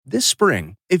This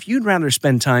spring, if you'd rather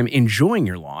spend time enjoying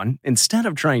your lawn instead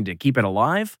of trying to keep it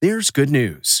alive, there's good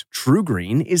news.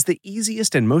 TruGreen is the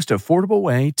easiest and most affordable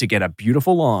way to get a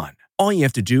beautiful lawn. All you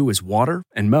have to do is water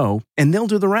and mow, and they'll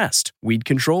do the rest. Weed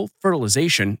control,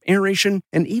 fertilization, aeration,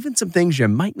 and even some things you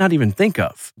might not even think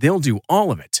of. They'll do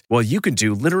all of it, while you can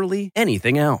do literally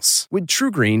anything else. With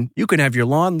TruGreen, you can have your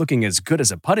lawn looking as good as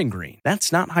a putting green.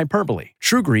 That's not hyperbole.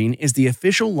 TruGreen is the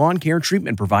official lawn care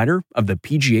treatment provider of the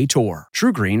PGA Tour.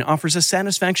 TruGreen offers a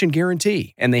satisfaction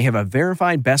guarantee, and they have a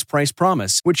verified best price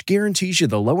promise, which guarantees you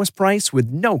the lowest price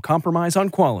with no compromise on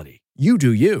quality. You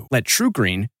do you. Let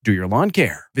TruGreen do your lawn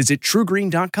care. Visit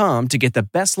TruGreen.com to get the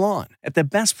best lawn at the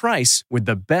best price with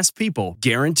the best people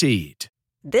guaranteed.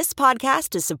 This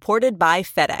podcast is supported by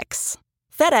FedEx.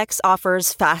 FedEx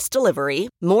offers fast delivery,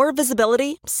 more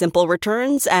visibility, simple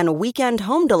returns, and weekend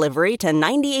home delivery to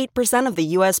 98% of the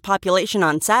U.S. population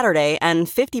on Saturday and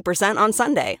 50% on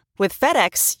Sunday. With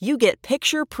FedEx, you get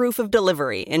picture proof of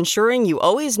delivery, ensuring you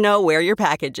always know where your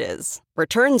package is.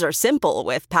 Returns are simple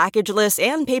with packageless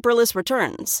and paperless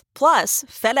returns. Plus,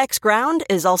 FedEx Ground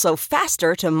is also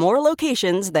faster to more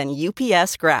locations than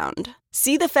UPS Ground.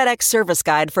 See the FedEx service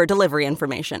guide for delivery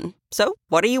information. So,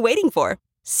 what are you waiting for?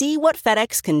 See what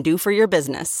FedEx can do for your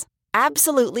business.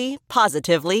 Absolutely,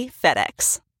 positively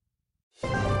FedEx.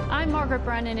 I'm Margaret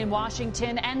Brennan in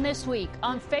Washington, and this week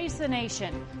on Face the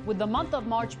Nation, with the month of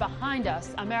March behind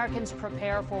us, Americans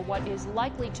prepare for what is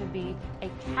likely to be a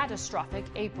catastrophic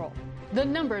April. The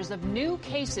numbers of new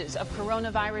cases of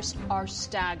coronavirus are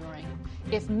staggering.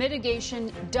 If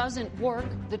mitigation doesn't work,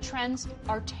 the trends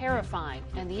are terrifying,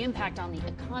 and the impact on the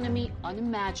economy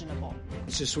unimaginable.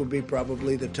 This will be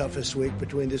probably the toughest week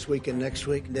between this week and next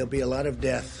week. There'll be a lot of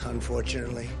death,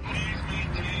 unfortunately.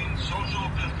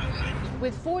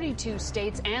 With 42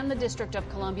 states and the District of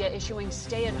Columbia issuing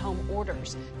stay-at-home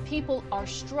orders, people are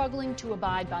struggling to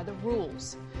abide by the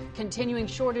rules. Continuing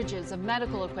shortages of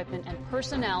medical equipment and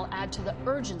personnel add to the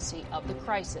urgency of the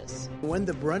crisis. When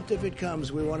the brunt of it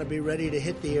comes, we want to be ready to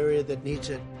hit the area that needs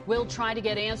it. We'll try to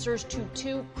get answers to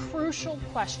two crucial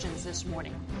questions this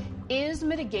morning. Is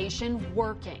mitigation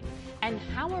working? And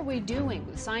how are we doing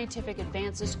with scientific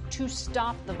advances to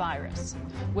stop the virus?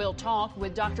 We'll talk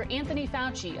with Dr. Anthony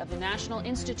Fauci of the National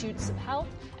Institutes of Health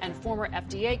and former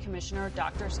FDA Commissioner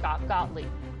Dr. Scott Gottlieb.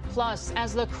 Plus,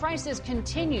 as the crisis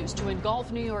continues to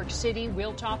engulf New York City,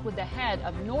 we'll talk with the head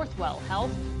of Northwell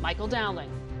Health, Michael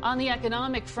Dowling. On the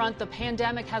economic front, the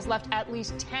pandemic has left at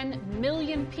least 10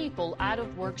 million people out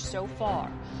of work so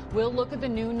far. We'll look at the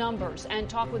new numbers and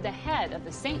talk with the head of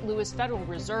the St. Louis Federal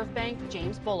Reserve Bank,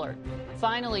 James Bullard.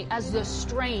 Finally, as the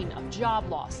strain of job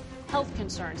loss, health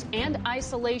concerns, and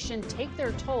isolation take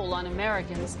their toll on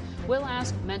Americans, we'll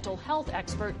ask mental health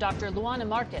expert Dr. Luana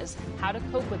Marquez how to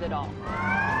cope with it all.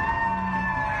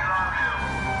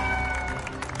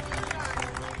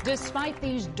 Despite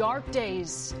these dark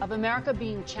days of America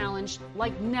being challenged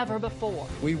like never before.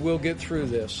 We will get through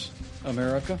this,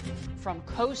 America. From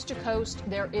coast to coast,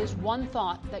 there is one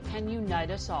thought that can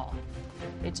unite us all.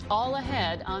 It's all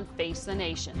ahead on Face the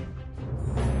Nation.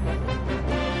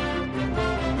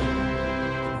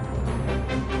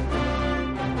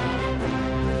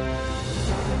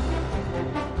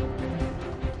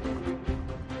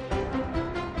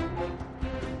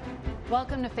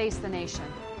 Welcome to Face the Nation.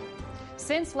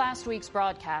 Since last week's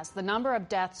broadcast, the number of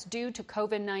deaths due to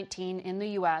COVID-19 in the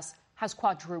U.S. has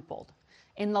quadrupled.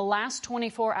 In the last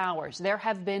 24 hours, there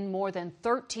have been more than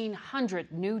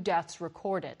 1,300 new deaths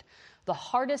recorded. The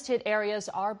hardest hit areas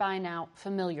are by now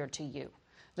familiar to you: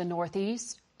 the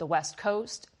Northeast, the West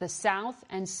Coast, the South,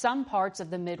 and some parts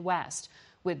of the Midwest,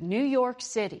 with New York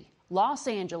City, Los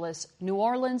Angeles, New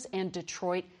Orleans, and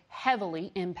Detroit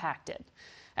heavily impacted.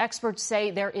 Experts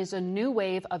say there is a new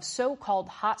wave of so-called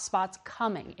hotspots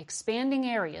coming, expanding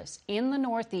areas in the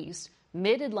Northeast,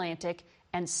 Mid-Atlantic,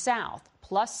 and South,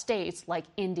 plus states like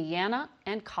Indiana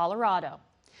and Colorado.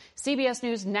 CBS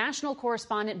News national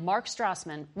correspondent Mark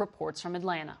Strassman reports from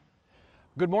Atlanta.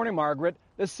 Good morning, Margaret.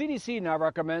 The CDC now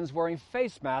recommends wearing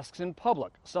face masks in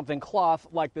public, something cloth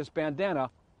like this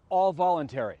bandana, all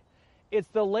voluntary. It's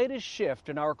the latest shift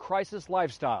in our crisis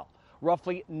lifestyle.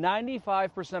 Roughly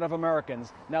 95% of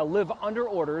Americans now live under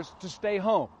orders to stay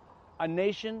home, a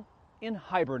nation in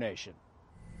hibernation.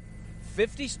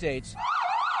 50 states,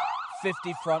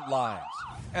 50 front lines.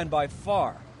 And by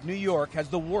far, New York has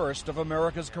the worst of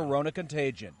America's corona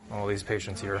contagion. All these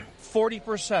patients here.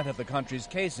 40% of the country's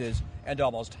cases and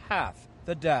almost half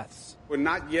the deaths. We're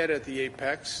not yet at the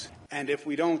apex, and if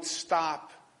we don't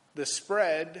stop the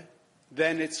spread,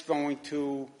 then it's going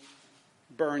to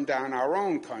burn down our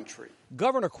own country.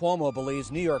 Governor Cuomo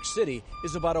believes New York City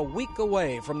is about a week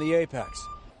away from the apex.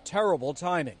 terrible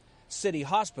timing. City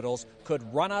hospitals could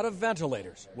run out of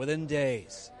ventilators within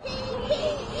days.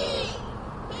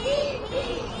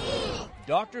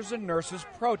 Doctors and nurses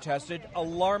protested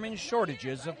alarming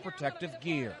shortages of protective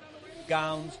gear: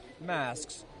 gowns,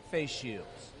 masks, face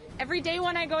shields. Every day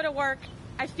when I go to work,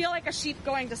 I feel like a sheep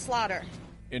going to slaughter.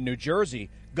 In New Jersey,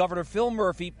 Governor Phil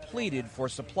Murphy pleaded for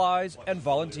supplies and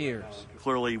volunteers.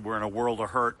 Clearly, we're in a world of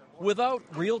hurt. Without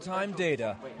real-time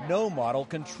data, no model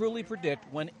can truly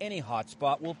predict when any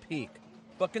hotspot will peak.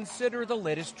 But consider the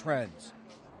latest trends.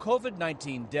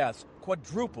 COVID-19 deaths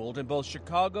quadrupled in both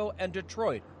Chicago and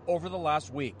Detroit over the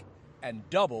last week, and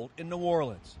doubled in New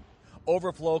Orleans.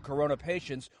 Overflow corona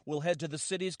patients will head to the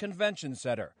city's convention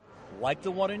center, like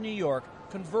the one in New York,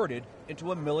 converted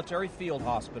into a military field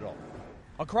hospital.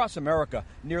 Across America,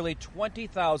 nearly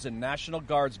 20,000 National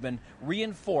Guardsmen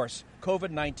reinforce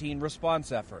COVID-19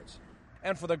 response efforts.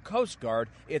 And for the Coast Guard,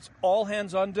 it's all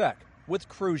hands on deck with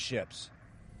cruise ships.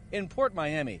 In Port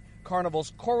Miami,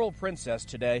 Carnival's Coral Princess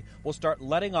today will start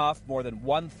letting off more than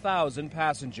 1,000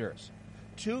 passengers.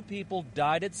 2 people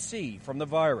died at sea from the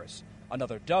virus.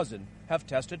 Another dozen have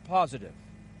tested positive.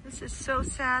 This is so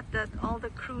sad that all the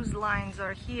cruise lines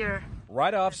are here.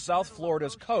 Right off South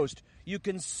Florida's coast, you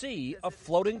can see a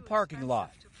floating parking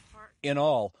lot. In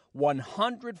all,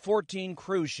 114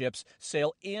 cruise ships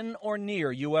sail in or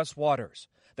near U.S. waters.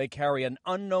 They carry an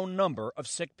unknown number of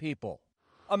sick people.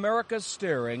 America's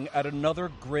staring at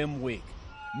another grim week.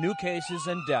 New cases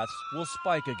and deaths will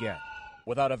spike again.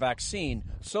 Without a vaccine,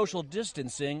 social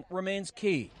distancing remains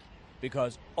key,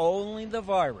 because only the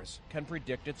virus can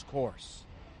predict its course.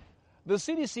 The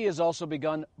CDC has also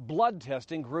begun blood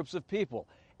testing groups of people.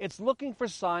 It's looking for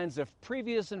signs of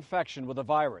previous infection with the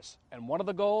virus. And one of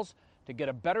the goals, to get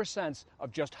a better sense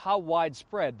of just how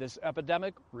widespread this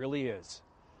epidemic really is.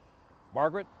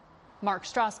 Margaret? Mark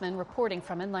Strassman reporting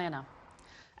from Atlanta.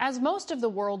 As most of the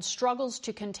world struggles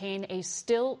to contain a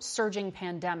still surging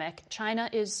pandemic, China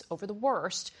is over the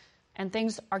worst, and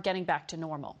things are getting back to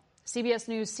normal. CBS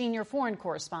News senior foreign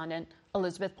correspondent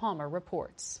Elizabeth Palmer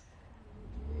reports.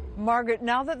 Margaret,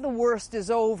 now that the worst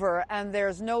is over and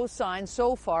there's no sign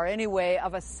so far anyway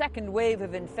of a second wave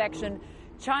of infection,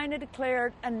 China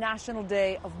declared a national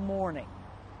day of mourning.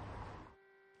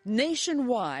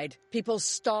 Nationwide, people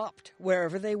stopped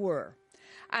wherever they were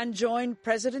and joined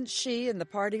President Xi and the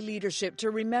party leadership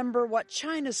to remember what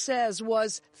China says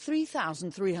was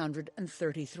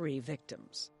 3,333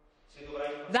 victims.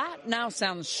 That now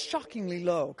sounds shockingly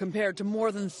low compared to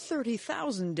more than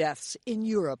 30,000 deaths in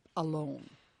Europe alone.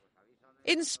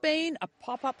 In Spain, a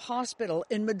pop-up hospital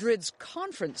in Madrid's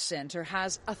conference center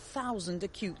has 1,000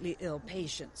 acutely ill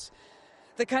patients.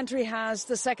 The country has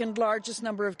the second largest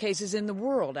number of cases in the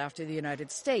world after the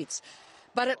United States.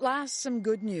 But at last, some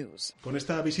good news.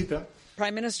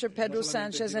 Prime Minister Pedro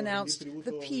Sánchez announced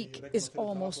the peak is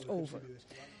almost over.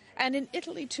 And in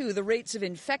Italy, too, the rates of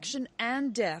infection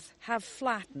and death have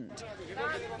flattened.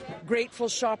 Grateful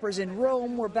shoppers in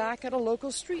Rome were back at a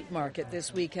local street market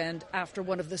this weekend after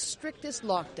one of the strictest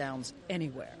lockdowns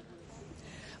anywhere.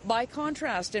 By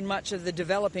contrast, in much of the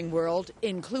developing world,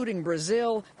 including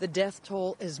Brazil, the death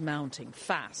toll is mounting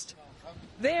fast.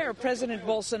 There, President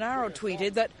Bolsonaro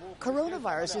tweeted that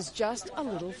coronavirus is just a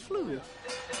little flu,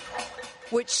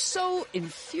 which so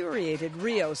infuriated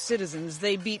Rio citizens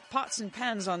they beat pots and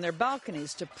pans on their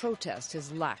balconies to protest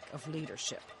his lack of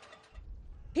leadership.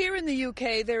 Here in the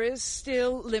UK, there is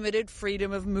still limited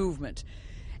freedom of movement.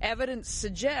 Evidence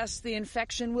suggests the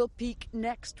infection will peak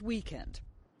next weekend.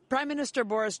 Prime Minister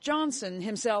Boris Johnson,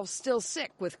 himself still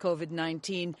sick with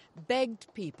COVID-19,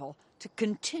 begged people to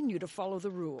continue to follow the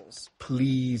rules.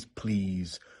 Please,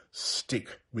 please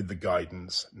stick with the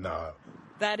guidance now.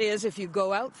 That is, if you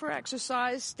go out for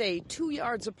exercise, stay 2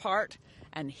 yards apart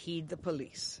and heed the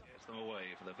police.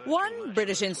 One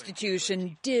British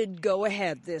institution did go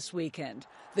ahead this weekend,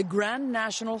 the Grand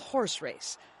National Horse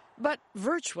Race, but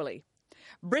virtually.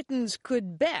 Britons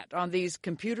could bet on these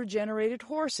computer-generated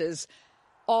horses.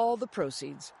 All the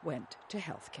proceeds went to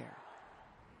healthcare.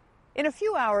 In a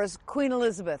few hours, Queen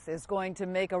Elizabeth is going to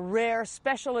make a rare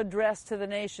special address to the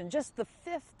nation. Just the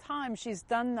 5th time she's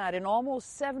done that in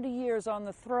almost 70 years on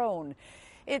the throne.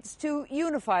 It's to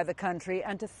unify the country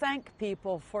and to thank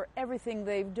people for everything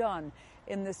they've done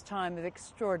in this time of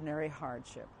extraordinary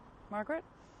hardship. Margaret?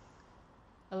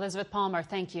 Elizabeth Palmer,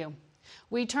 thank you.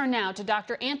 We turn now to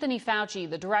Dr. Anthony Fauci,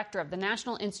 the director of the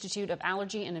National Institute of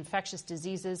Allergy and Infectious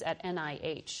Diseases at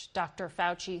NIH. Dr.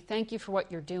 Fauci, thank you for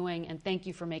what you're doing, and thank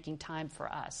you for making time for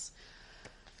us.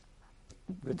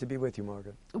 Good to be with you,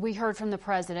 Margaret. We heard from the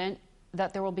president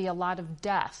that there will be a lot of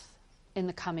death in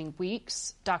the coming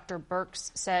weeks. Dr.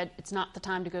 Birx said it's not the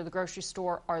time to go to the grocery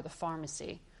store or the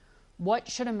pharmacy. What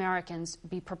should Americans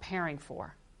be preparing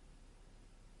for?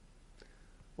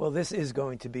 Well, this is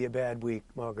going to be a bad week,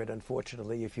 Margaret,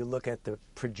 unfortunately. If you look at the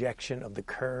projection of the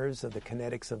curves, of the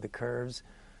kinetics of the curves,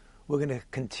 we're going to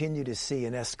continue to see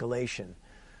an escalation.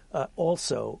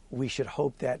 Also, we should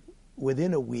hope that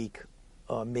within a week,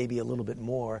 maybe a little bit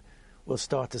more, we'll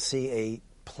start to see a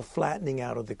flattening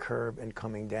out of the curve and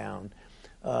coming down.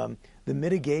 The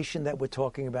mitigation that we're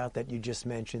talking about that you just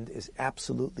mentioned is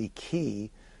absolutely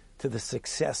key to the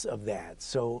success of that.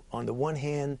 So on the one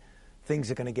hand,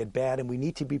 things are going to get bad, and we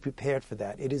need to be prepared for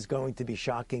that. It is going to be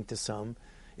shocking to some.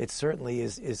 It certainly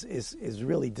is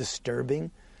really disturbing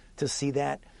to see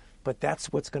that, but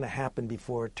that's what's going to happen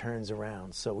before it turns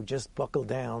around. So just buckle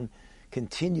down,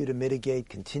 continue to mitigate,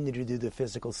 continue to do the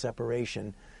physical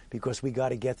separation, because we got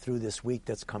to get through this week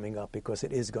that's coming up, because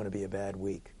it is going to be a bad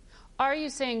week. Are you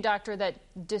saying, Doctor, that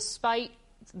despite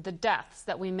the deaths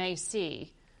that we may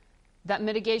see, that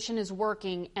mitigation is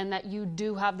working and that you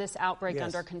do have this outbreak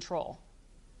under control?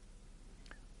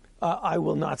 I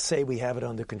will not say we have it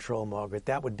under control, Margaret.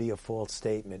 That would be a false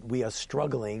statement. We are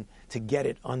struggling to get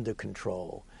it under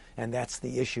control, and that's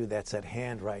the issue that's at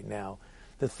hand right now.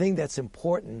 The thing that's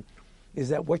important is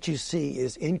that what you see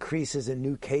is increases in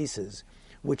new cases,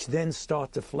 which then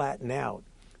start to flatten out.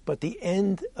 But the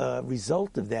end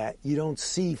result of that you don't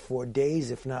see for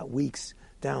days, if not weeks,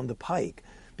 down the pike.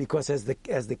 Because as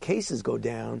the cases go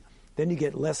down, then you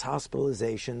get less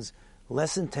hospitalizations,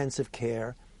 less intensive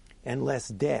care, and less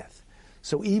death.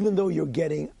 So even though you're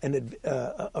getting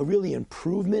a really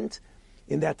improvement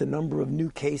in that the number of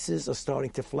new cases are starting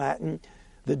to flatten,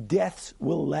 the deaths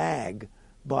will lag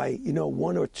by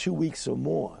 1 or 2 weeks or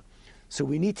more. So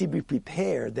we need to be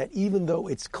prepared that even though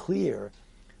it's clear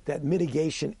that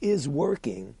mitigation is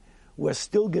working, we're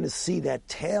still going to see that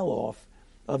tail off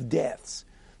of deaths.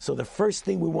 So the first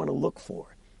thing we want to look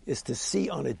for is to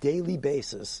see on a daily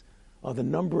basis are the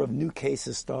number of new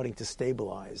cases starting to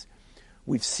stabilize.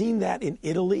 We've seen that in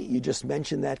Italy. You just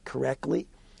mentioned that correctly.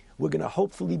 We're going to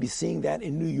hopefully be seeing that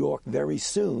in New York very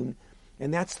soon.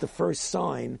 And that's the first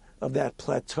sign of that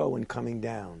plateau and coming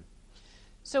down.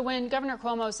 So when Governor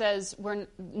Cuomo says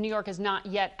New York is not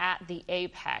yet at the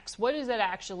apex, what does that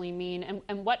actually mean?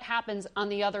 And what happens on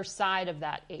the other side of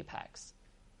that apex?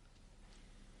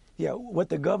 Yeah, what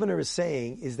the governor is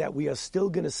saying is that we are still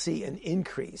going to see an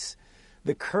increase.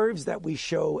 The curves that we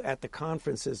show at the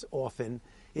conferences often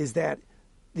is that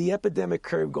the epidemic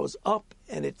curve goes up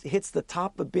and it hits the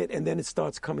top a bit and then it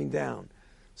starts coming down.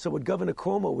 So what Governor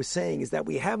Cuomo was saying is that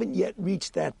we haven't yet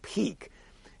reached that peak.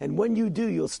 And when you do,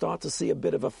 you'll start to see a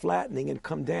bit of a flattening and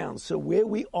come down. So where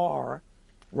we are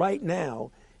right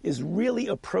now is really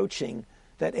approaching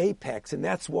that apex. And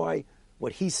that's why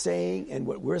what he's saying and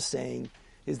what we're saying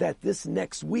is that this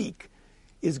next week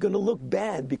is going to look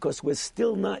bad because we're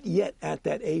still not yet at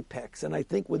that apex. And I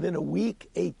think within a week,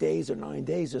 8 days or 9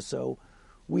 days or so,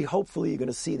 we hopefully are going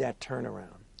to see that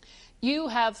turnaround. You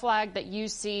have flagged that you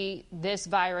see this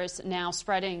virus now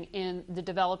spreading in the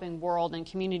developing world in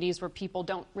communities where people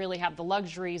don't really have the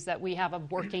luxuries that we have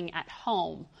of working at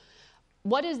home.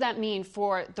 What does that mean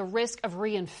for the risk of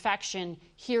reinfection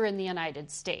here in the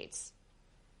United States?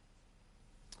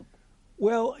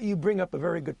 Well, you bring up a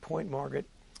very good point, Margaret.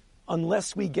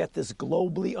 Unless we get this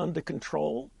globally under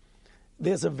control,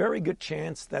 there's a very good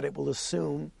chance that it will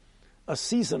assume a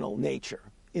seasonal nature,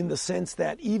 in the sense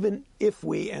that even if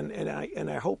we, and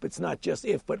I hope it's not just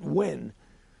if, but when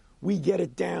we get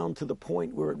it down to the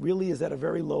point where it really is at a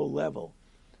very low level,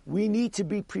 we need to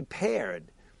be prepared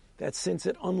that since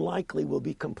it unlikely will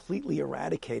be completely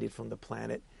eradicated from the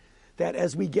planet, that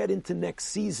as we get into next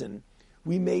season,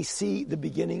 we may see the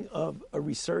beginning of a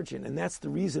resurgence. And that's the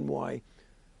reason why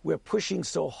we're pushing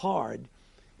so hard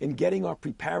in getting our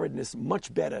preparedness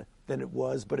much better than it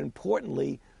was, but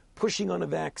importantly, pushing on a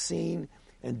vaccine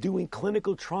and doing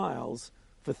clinical trials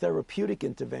for therapeutic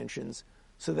interventions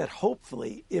so that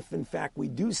hopefully, if in fact we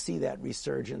do see that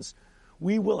resurgence,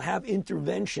 we will have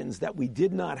interventions that we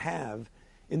did not have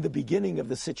in the beginning of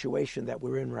the situation that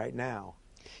we're in right now.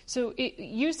 So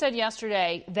you said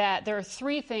yesterday that there are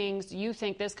 3 things you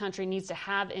think this country needs to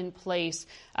have in place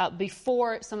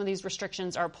before some of these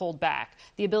restrictions are pulled back.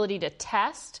 The ability to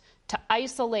test, to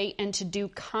isolate, and to do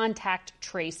contact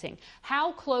tracing.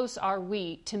 How close are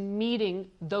we to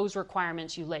meeting those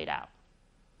requirements you laid out?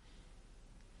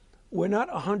 We're not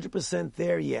 100%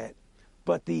 there yet,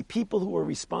 but the people who are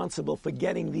responsible for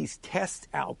getting these tests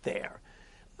out there,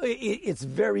 it's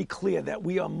very clear that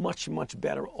we are much, much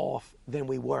better off than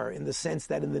we were, in the sense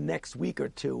that in the next week or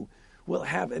two, we'll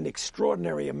have an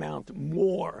extraordinary amount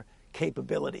more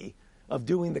capability of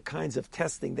doing the kinds of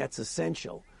testing that's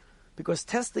essential. Because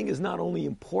testing is not only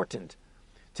important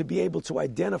to be able to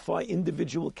identify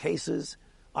individual cases,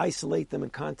 isolate them,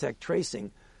 and contact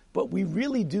tracing, but we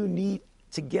really do need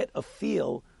to get a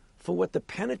feel for what the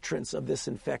penetrance of this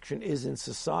infection is in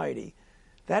society.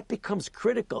 That becomes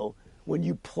critical when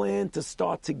you plan to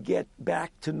start to get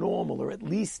back to normal, or at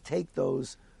least take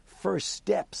those first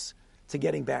steps to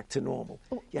getting back to normal.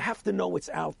 You have to know what's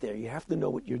out there. You have to know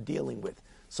what you're dealing with.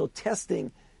 So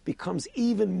testing becomes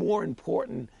even more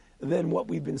important than what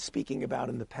we've been speaking about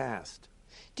in the past.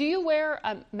 Do you wear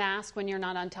a mask when you're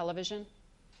not on television?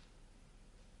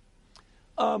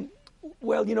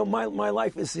 Well, you know, my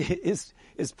life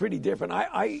is pretty different.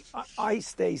 I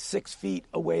stay 6 feet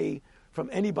away from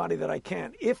anybody that I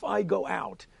can. If I go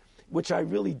out, which I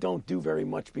really don't do very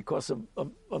much because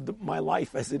of my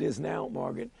life as it is now,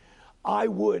 Margaret, I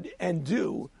would and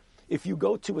do, if you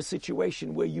go to a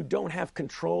situation where you don't have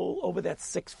control over that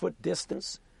 6 foot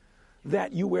distance,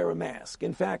 that you wear a mask.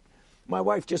 In fact, my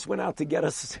wife just went out to get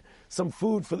us some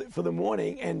food for the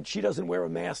morning, and she doesn't wear a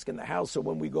mask in the house, so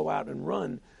when we go out and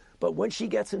run. But when she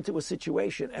gets into a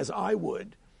situation, as I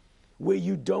would, where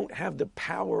you don't have the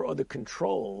power or the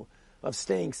control of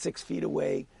staying 6 feet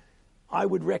away, I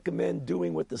would recommend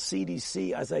doing what the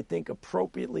CDC, as I think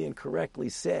appropriately and correctly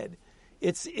said.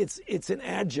 It's an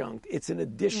adjunct. It's an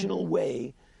additional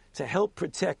way to help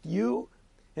protect you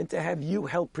and to have you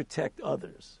help protect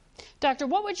others. Doctor,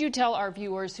 what would you tell our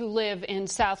viewers who live in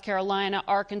South Carolina,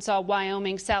 Arkansas,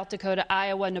 Wyoming, South Dakota,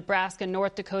 Iowa, Nebraska,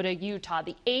 North Dakota, Utah,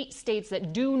 the 8 states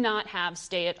that do not have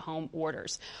stay-at-home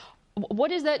orders? What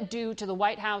does that do to the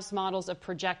White House models of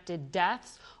projected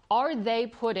deaths? Are they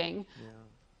putting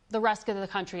the rest of the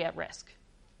country at risk?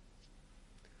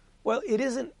 Well, it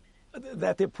isn't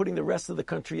that they're putting the rest of the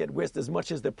country at risk as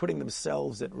much as they're putting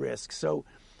themselves at risk. So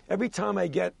every time I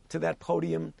get to that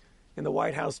podium in the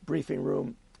White House briefing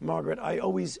room, Margaret, I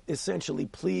always essentially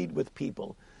plead with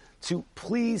people to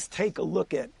please take a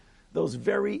look at those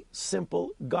very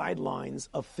simple guidelines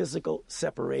of physical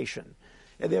separation.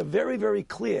 And they're very, very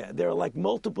clear. There are like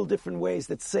multiple different ways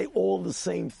that say all the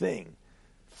same thing.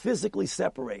 Physically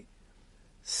separate.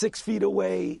 6 feet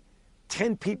away,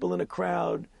 10 people in a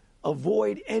crowd.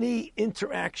 Avoid any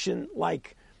interaction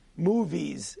like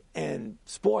movies and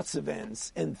sports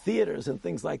events and theaters and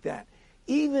things like that.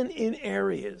 Even in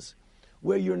areas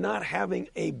where you're not having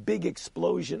a big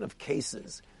explosion of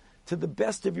cases, to the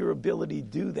best of your ability,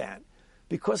 do that.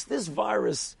 Because this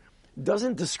virus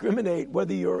doesn't discriminate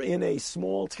whether you're in a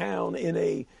small town, in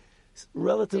a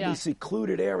relatively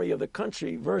secluded area of the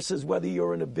country, versus whether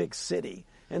you're in a big city.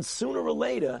 And sooner or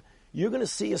later, you're going to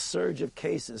see a surge of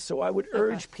cases. So I would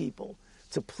urge people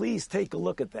to please take a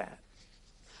look at that.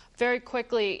 Very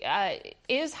quickly,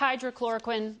 is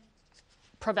hydrochloroquine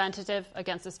preventative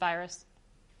against this virus?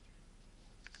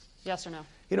 Yes or no?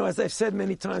 You know, as I've said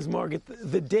many times, Margaret,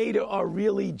 the data are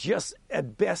really just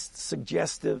at best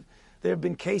suggestive. There have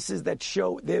been cases that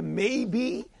show there may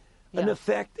be an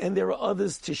effect, and there are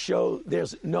others to show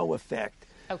there's no effect.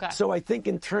 Okay. So I think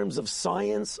in terms of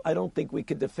science, I don't think we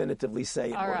could definitively say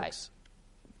it works. All right.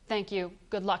 Thank you.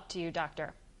 Good luck to you,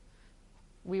 Doctor.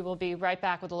 We will be right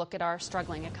back with a look at our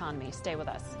struggling economy. Stay with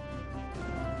us.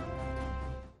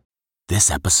 This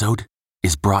episode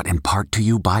is brought in part to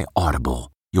you by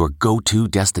Audible, your go-to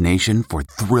destination for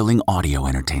thrilling audio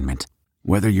entertainment.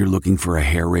 Whether you're looking for a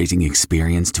hair-raising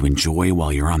experience to enjoy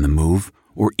while you're on the move,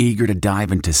 or eager to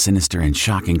dive into sinister and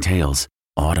shocking tales,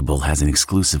 Audible has an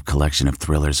exclusive collection of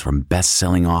thrillers from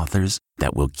best-selling authors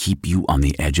that will keep you on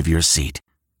the edge of your seat.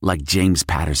 Like James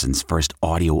Patterson's first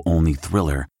audio-only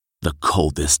thriller, The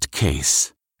Coldest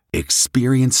Case.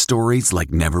 Experience stories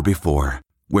like never before,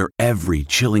 where every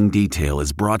chilling detail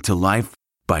is brought to life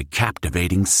by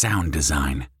captivating sound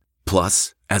design.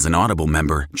 Plus, as an Audible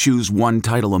member, choose one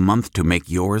title a month to make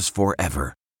yours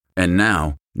forever. And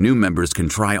now, new members can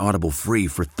try Audible free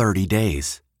for 30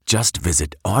 days. Just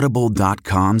visit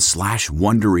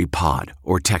audible.com/WonderyPod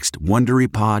or text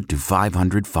WonderyPod to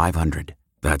 500-500.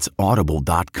 That's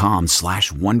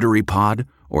audible.com/WonderyPod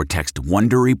or text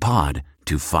WonderyPod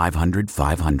to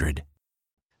 500-500.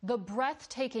 The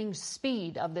breathtaking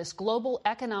speed of this global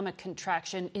economic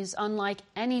contraction is unlike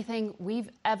anything we've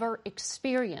ever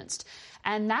experienced.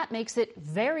 And that makes it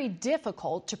very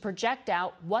difficult to project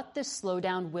out what this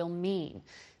slowdown will mean.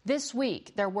 This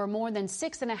week, there were more than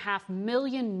 6.5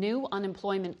 million new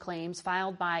unemployment claims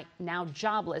filed by now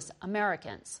jobless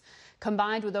Americans.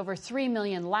 Combined with over 3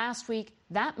 million last week,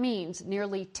 that means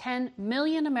nearly 10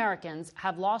 million Americans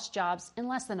have lost jobs in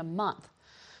less than a month.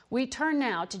 We turn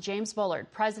now to James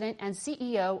Bullard, President and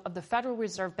CEO of the Federal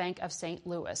Reserve Bank of St.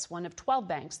 Louis, one of 12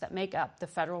 banks that make up the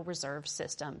Federal Reserve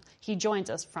System. He joins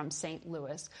us from St.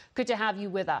 Louis. Good to have you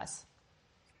with us.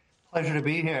 Pleasure to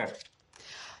be here.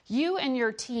 You and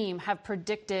your team have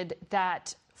predicted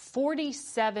that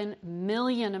 47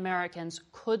 million Americans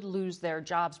could lose their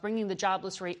jobs, bringing the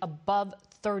jobless rate above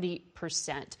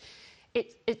 30%.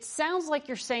 It sounds like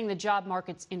you're saying the job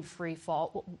market's in free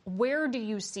fall. Where do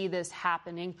you see this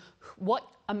happening? What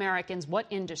Americans, what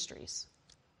industries?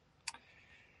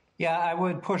 Yeah, I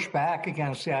would push back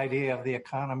against the idea of the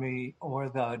economy or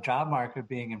the job market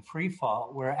being in free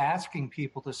fall. We're asking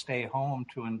people to stay home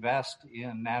to invest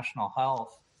in national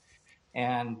health,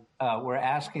 and we're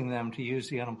asking them to use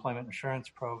the unemployment insurance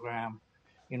program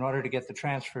in order to get the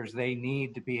transfers they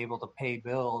need to be able to pay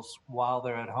bills while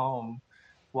they're at home,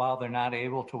 while they're not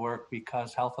able to work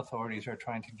because health authorities are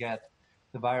trying to get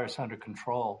the virus under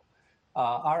control.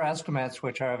 Our estimates,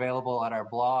 which are available at our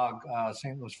blog,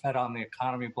 St. Louis Fed on the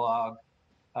Economy blog,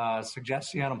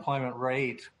 suggest the unemployment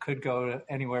rate could go to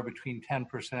anywhere between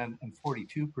 10% and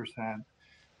 42%.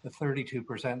 The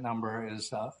 32% number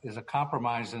is a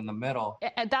compromise in the middle.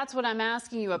 That's what I'm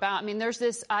asking you about. I mean, there's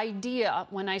this idea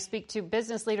when I speak to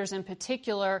business leaders in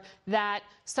particular that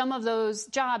some of those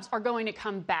jobs are going to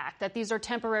come back, that these are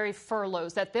temporary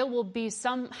furloughs, that there will be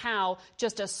somehow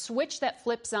just a switch that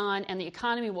flips on and the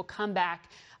economy will come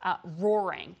back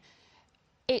roaring.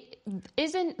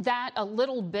 Isn't that a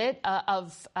little bit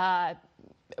of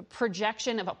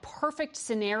projection of a perfect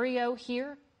scenario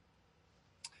here?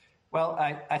 Well,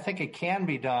 I think it can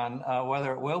be done.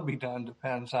 Whether it will be done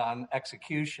depends on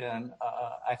execution.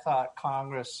 I thought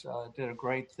Congress did a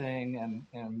great thing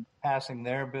in passing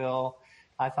their bill.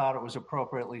 I thought it was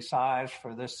appropriately sized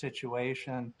for this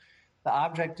situation. The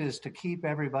object is to keep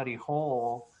everybody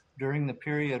whole during the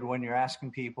period when you're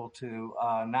asking people to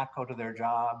not go to their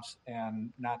jobs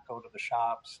and not go to the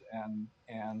shops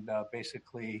and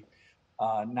basically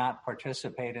not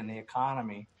participate in the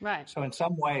economy. Right. So in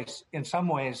some ways,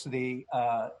 the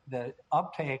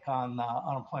uptake on the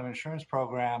unemployment insurance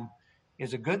program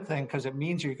is a good thing because it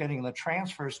means you're getting the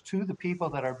transfers to the people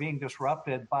that are being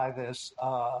disrupted by this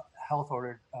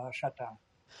health-ordered shutdown.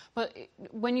 But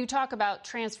when you talk about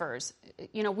transfers,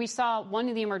 you know, we saw one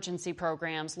of the emergency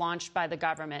programs launched by the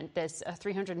government, this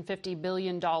 $350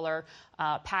 billion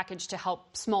package to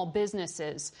help small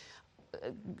businesses,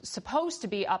 supposed to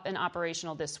be up and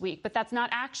operational this week, but that's not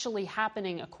actually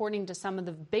happening according to some of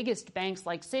the biggest banks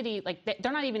like Citi. Like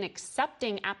they're not even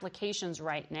accepting applications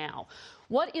right now.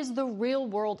 What is the real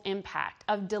world impact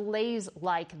of delays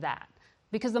like that?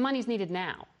 Because the money's needed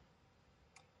now.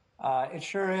 It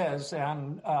sure is,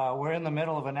 and we're in the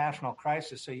middle of a national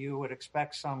crisis, so you would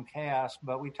expect some chaos.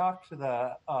 But we talked to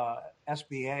the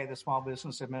SBA, the Small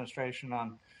Business Administration,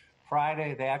 on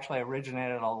Friday. They actually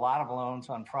originated a lot of loans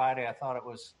on Friday. I thought it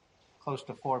was close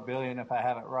to $4 billion, if I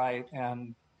have it right.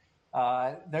 And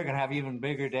they're going to have even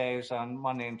bigger days on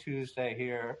Monday and Tuesday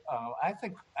here. I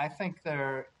think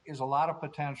there is a lot of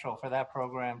potential for that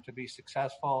program to be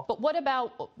successful. But what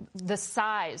about the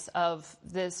size of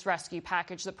this rescue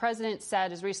package? The president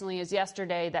said as recently as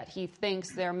yesterday that he thinks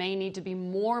there may need to be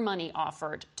more money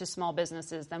offered to small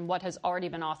businesses than what has already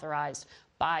been authorized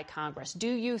by Congress. Do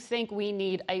you think we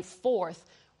need a fourth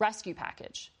rescue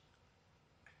package?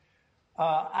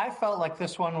 I felt like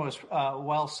this one was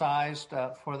well-sized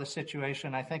for the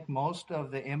situation. I think most of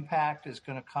the impact is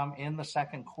going to come in the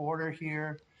second quarter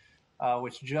here,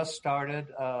 which just started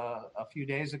a few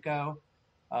days ago.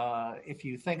 If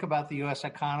you think about the U.S.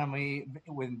 economy,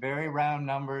 with very round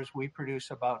numbers, we produce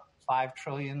about $5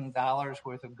 trillion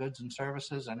worth of goods and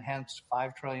services, and hence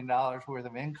 $5 trillion worth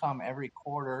of income every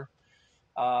quarter.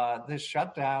 This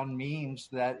shutdown means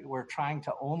that we're trying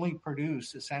to only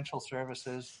produce essential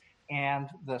services and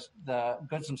the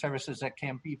goods and services that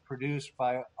can be produced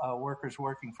by workers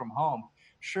working from home.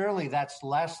 Surely that's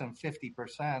less than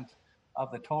 50%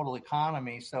 of the total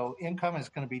economy. So income is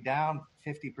going to be down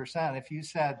 50%. If you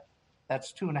said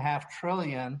that's $2.5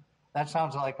 trillion, that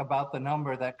sounds like about the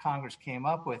number that Congress came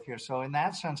up with here. So in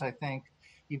that sense, I think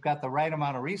you've got the right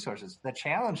amount of resources. The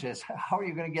challenge is how are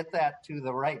you going to get that to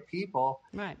the right people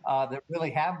that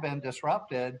really have been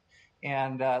disrupted?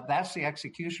 And that's the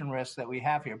execution risk that we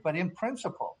have here. But in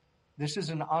principle, this is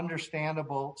an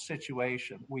understandable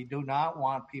situation. We do not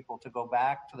want people to go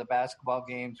back to the basketball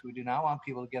games. We do not want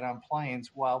people to get on planes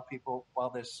while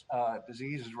this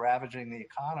disease is ravaging the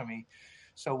economy.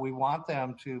 So we want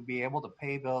them to be able to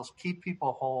pay bills, keep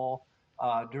people whole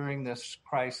during this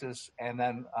crisis, and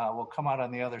then we'll come out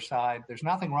on the other side. There's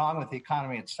nothing wrong with the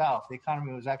economy itself. The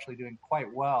economy was actually doing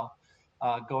quite well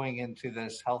going into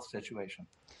this health situation.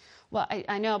 Well,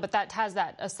 I know, but that has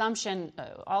that assumption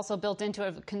also built into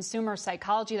it, consumer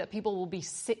psychology, that people will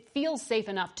feel safe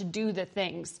enough to do the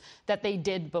things that they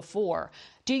did before.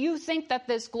 Do you think that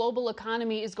this global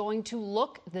economy is going to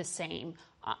look the same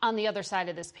on the other side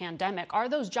of this pandemic? Are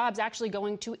those jobs actually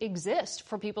going to exist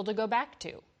for people to go back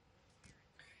to?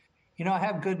 You know, I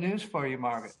have good news for you,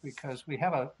 Margaret, because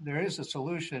there is a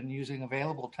solution using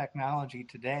available technology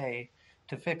today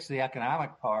to fix the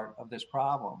economic part of this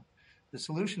problem. The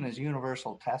solution is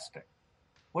universal testing.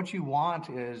 What you want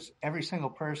is every single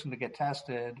person to get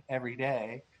tested every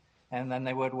day, and then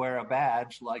they would wear a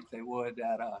badge like they would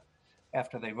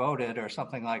after they voted or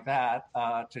something like that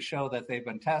to show that they've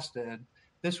been tested.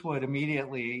 This would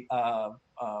immediately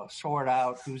sort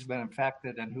out who's been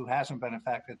infected and who hasn't been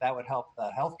infected. That would help the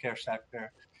healthcare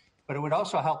sector. But it would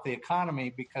also help the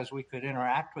economy because we could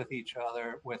interact with each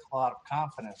other with a lot of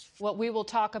confidence. Well, we will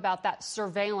talk about that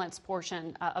surveillance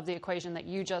portion of the equation that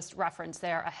you just referenced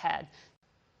there ahead.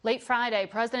 Late Friday,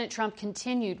 President Trump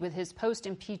continued with his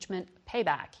post-impeachment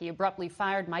payback. He abruptly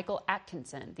fired Michael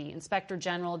Atkinson, the Inspector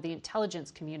General of the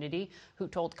intelligence community, who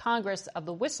told Congress of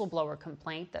the whistleblower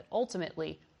complaint that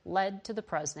ultimately led to the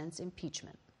president's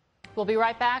impeachment. We'll be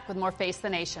right back with more Face the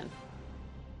Nation.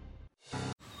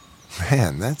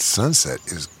 Man, that sunset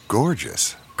is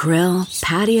gorgeous. Grill,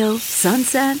 patio,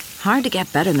 sunset. Hard to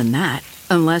get better than that.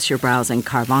 Unless you're browsing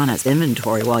Carvana's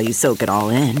inventory while you soak it all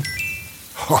in.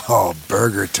 Oh,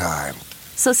 burger time.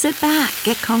 So sit back,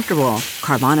 get comfortable.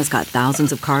 Carvana's got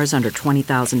thousands of cars under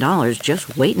 $20,000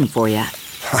 just waiting for you.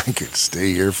 I could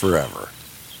stay here forever.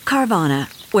 Carvana,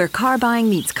 where car buying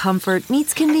meets comfort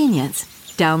meets convenience.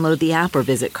 Download the app or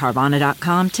visit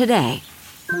Carvana.com today.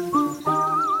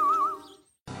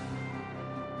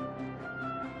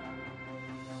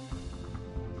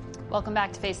 Welcome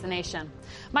back to Face the Nation.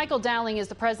 Michael Dowling is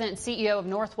the president and CEO of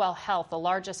Northwell Health, the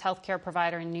largest healthcare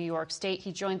provider in New York State.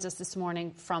 He joins us this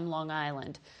morning from Long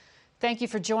Island. Thank you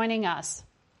for joining us.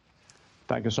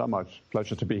 Thank you so much.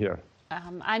 Pleasure to be here.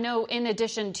 I know in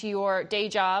addition to your day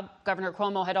job, Governor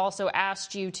Cuomo had also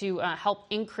asked you to help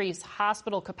increase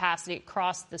hospital capacity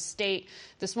across the state.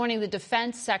 This morning, the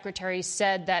defense secretary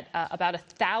said that about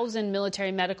 1,000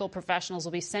 military medical professionals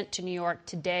will be sent to New York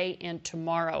today and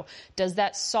tomorrow. Does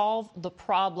that solve the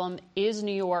problem? Is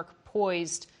New York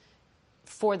poised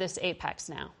for this apex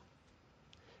now?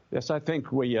 Yes, I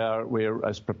think we're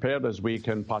as prepared as we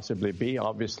can possibly be.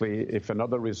 Obviously, if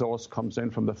another resource comes in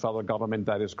from the federal government,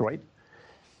 that is great,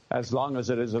 as long as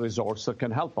it is a resource that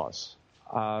can help us.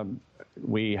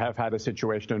 We have had a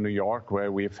situation in New York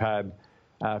where we've had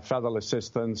federal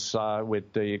assistance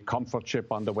with the Comfort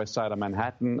Ship on the west side of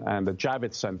Manhattan and the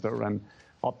Javits Center. And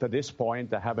up to this point,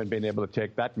 they haven't been able to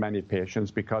take that many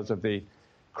patients because of the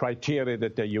criteria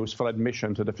that they use for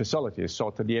admission to the facilities. So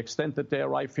to the extent that they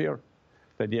arrive here,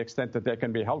 to the extent that they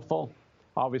can be helpful,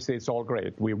 obviously it's all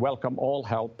great. We welcome all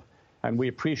help, and we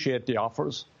appreciate the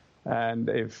offers. And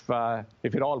if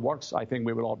it all works, I think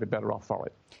we will all be better off for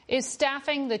it. Is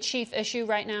staffing the chief issue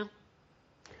right now?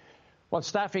 Well,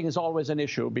 staffing is always an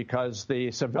issue because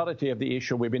the severity of the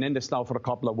issue, we've been in this now for a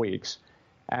couple of weeks,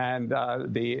 and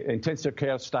the intensive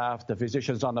care staff, the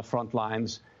physicians on the front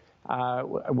lines,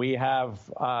 we have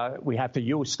to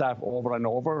use staff over and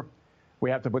over. We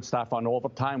have to put staff on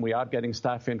overtime. We are getting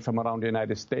staff in from around the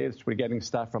United States. We're getting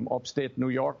staff from upstate New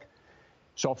York.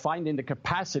 So finding the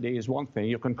capacity is one thing.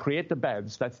 You can create the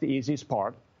beds. That's the easiest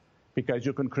part, because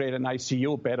you can create an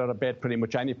ICU bed or a bed pretty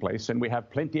much any place, and we have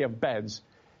plenty of beds.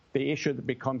 The issue that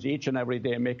becomes each and every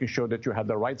day making sure that you have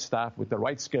the right staff with the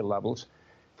right skill levels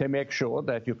to make sure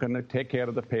that you can take care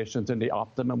of the patients in the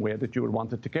optimum way that you would want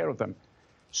to take care of them.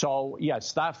 So, yes,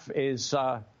 staff is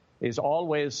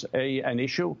always an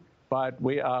issue. But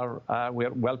we're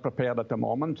well prepared at the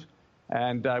moment,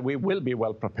 and we will be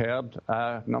well prepared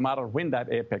no matter when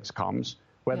that apex comes,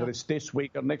 whether it's this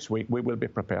week or next week. We will be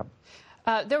prepared.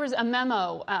 There was a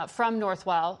memo from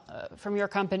Northwell, from your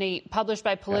company, published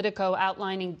by Politico,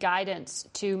 outlining guidance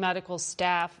to medical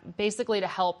staff, basically to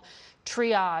help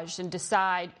triage and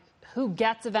decide who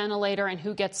gets a ventilator and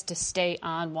who gets to stay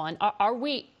on one. Are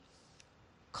we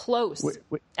close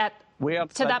to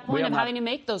that point of having to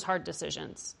make those hard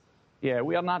decisions? Yeah,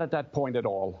 we are not at that point at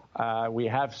all. We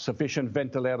have sufficient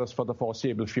ventilators for the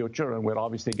foreseeable future, and we're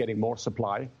obviously getting more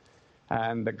supply.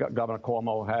 And Governor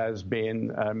Cuomo has been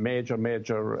a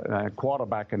major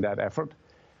quarterback in that effort.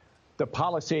 The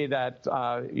policy that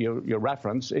you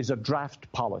reference is a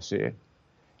draft policy.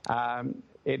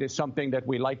 It is something that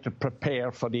we like to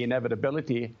prepare for the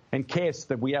inevitability in case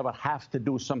that we ever have to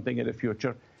do something in the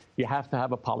future. You have to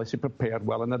have a policy prepared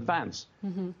well in advance.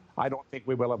 Mm-hmm. I don't think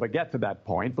we will ever get to that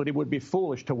point, but it would be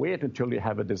foolish to wait until you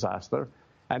have a disaster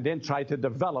and then try to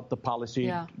develop the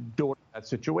policy during that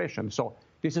situation. So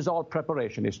this is all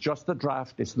preparation. It's just a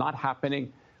draft. It's not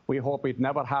happening. We hope it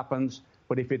never happens,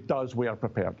 but if it does, we are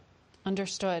prepared.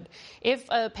 Understood. If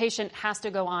a patient has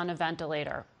to go on a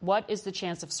ventilator, what is the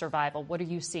chance of survival? What are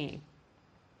you seeing?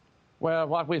 Well,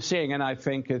 what we're seeing, and I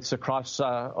think it's across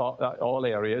all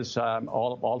areas,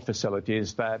 all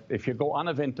facilities, that if you go on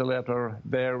a ventilator,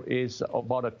 there is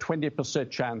about a 20%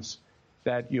 chance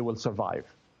that you will survive.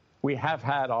 We have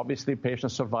had, obviously,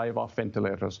 patients survive off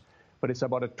ventilators, but it's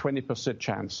about a 20%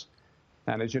 chance.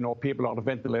 And as you know, people on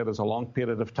ventilators a long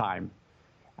period of time.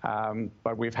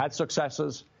 But we've had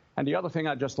successes. And the other thing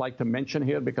I'd just like to mention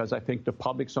here, because I think the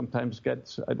public sometimes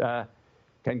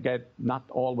can get not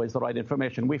always the right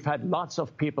information. We've had lots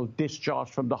of people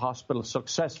discharged from the hospital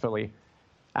successfully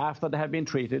after they have been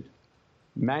treated,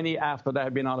 many after they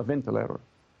have been on a ventilator.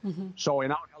 Mm-hmm. So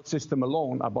in our health system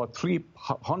alone, about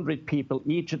 300 people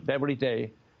each and every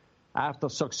day after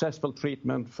successful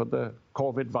treatment for the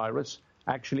COVID virus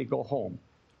actually go home.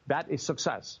 That is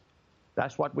success.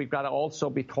 That's what we've got to also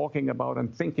be talking about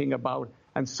and thinking about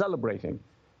and celebrating.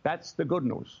 That's the good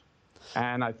news.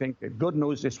 And I think good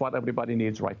news is what everybody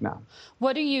needs right now.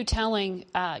 What are you telling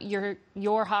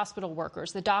your hospital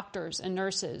workers, the doctors and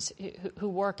nurses who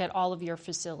work at all of your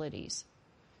facilities?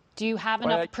 Do you have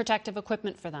enough protective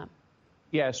equipment for them?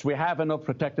 Yes, we have enough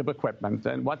protective equipment.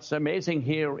 And what's amazing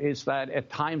here is that at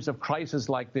times of crisis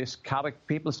like this,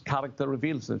 people's character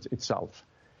reveals itself.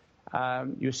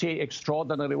 You see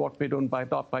extraordinary work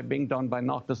being done by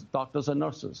doctors and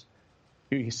nurses.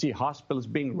 You see hospitals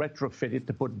being retrofitted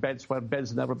to put beds where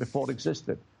beds never before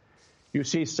existed. You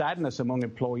see sadness among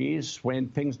employees when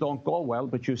things don't go well,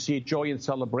 but you see joy and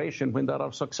celebration when there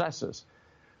are successes.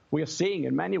 We are seeing,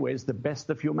 in many ways, the best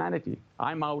of humanity.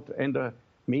 I'm out in the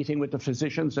meeting with the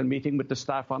physicians and meeting with the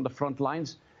staff on the front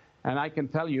lines, and I can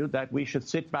tell you that we should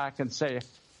sit back and say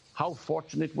how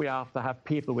fortunate we are to have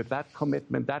people with that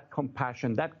commitment, that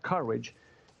compassion, that courage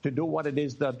to do what it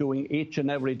is they're doing each and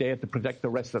every day to protect the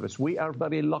rest of us. We are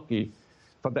very lucky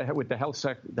with the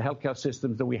healthcare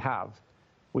systems that we have.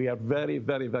 We are very,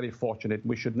 very, very fortunate.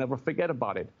 We should never forget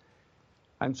about it.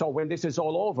 And so when this is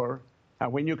all over,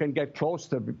 and when you can get close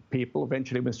to people,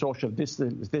 eventually when social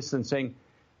distancing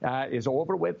is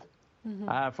over with,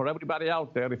 for everybody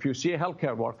out there, if you see a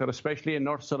healthcare worker, especially a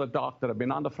nurse or a doctor, have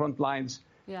been on the front lines,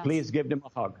 please give them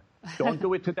a hug. Don't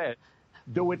do it today.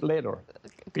 Do it later,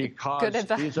 because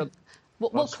these are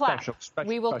we'll clap.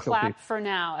 We will clap people. For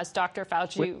now, as Dr.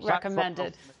 Fauci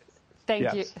recommended.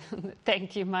 Thank you.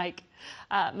 Thank you, Mike.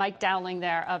 Mike Dowling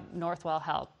there of Northwell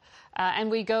Health.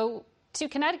 And we go to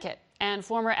Connecticut and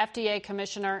former FDA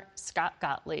Commissioner Scott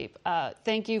Gottlieb.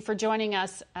 Thank you for joining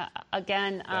us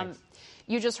again.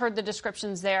 You just heard the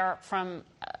descriptions there from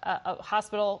a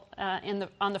hospital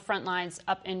on the front lines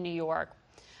up in New York.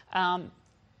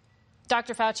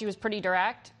 Dr. Fauci was pretty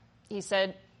direct. He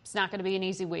said it's not going to be an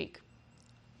easy week.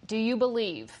 Do you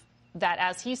believe that,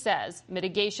 as he says,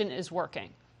 mitigation is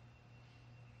working?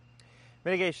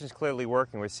 Mitigation is clearly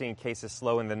working. We're seeing cases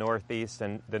slow in the Northeast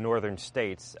and the northern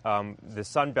states. The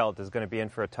Sun Belt is going to be in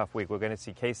for a tough week. We're going to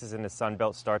see cases in the Sun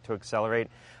Belt start to accelerate.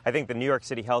 I think the New York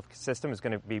City health system is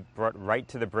going to be brought right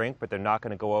to the brink, but they're not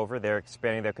going to go over. They're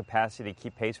expanding their capacity to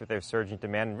keep pace with their surging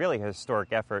demand, really a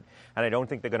historic effort. And I don't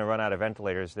think they're going to run out of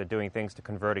ventilators. They're doing things to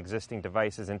convert existing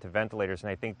devices into ventilators, and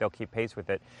I think they'll keep pace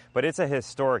with it. But it's a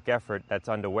historic effort that's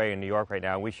underway in New York right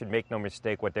now. We should make no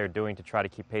mistake what they're doing to try to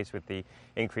keep pace with the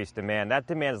increased demand. That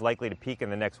demand is likely to peak in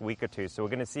the next week or two. So we're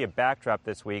going to see a backdrop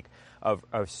this week of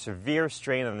severe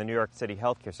strain on the New York City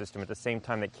healthcare system at the same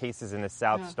time that cases in the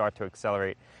South start to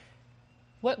accelerate.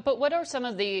 But what are some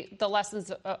of the lessons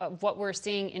of what we're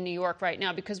seeing in New York right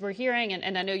now? Because we're hearing,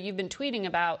 and I know you've been tweeting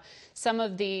about some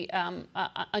of the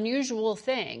unusual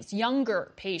things,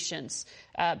 younger patients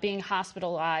being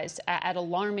hospitalized at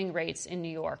alarming rates in New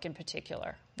York in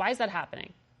particular. Why is that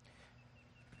happening?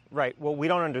 Right. Well, we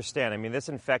don't understand. I mean, this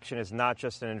infection is not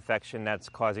just an infection that's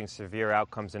causing severe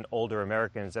outcomes in older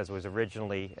Americans, as was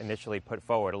initially put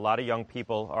forward. A lot of young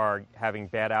people are having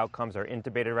bad outcomes, are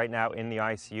intubated right now in the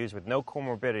ICUs with no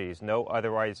comorbidities, no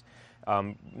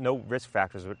risk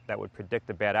factors that would predict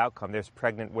a bad outcome. There's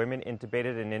pregnant women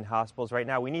intubated and in hospitals right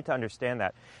now. We need to understand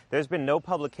that. There's been no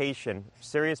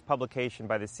serious publication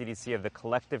by the CDC of the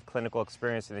collective clinical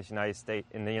experience in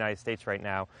the United States right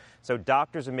now. So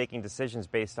doctors are making decisions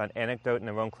based on anecdote and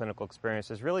their own clinical experience.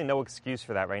 There's really no excuse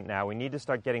for that right now. We need to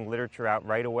start getting literature out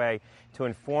right away to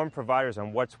inform providers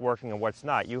on what's working and what's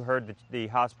not. You heard the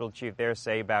hospital chief there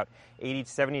say about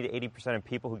 70 to 80% of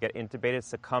people who get intubated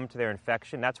succumb to their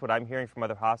infection. That's what I'm hearing from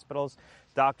other hospitals,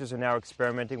 doctors are now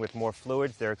experimenting with more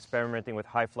fluids. They're experimenting with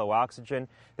high-flow oxygen.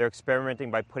 They're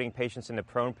experimenting by putting patients in the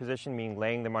prone position, meaning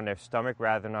laying them on their stomach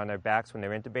rather than on their backs when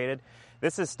they're intubated.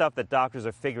 This is stuff that doctors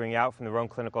are figuring out from their own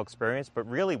clinical experience, but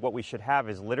really what we should have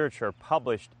is literature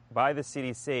published by the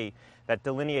CDC that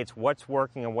delineates what's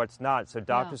working and what's not, so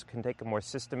doctors can take a more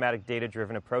systematic,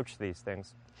 data-driven approach to these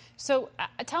things. So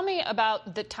tell me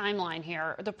about the timeline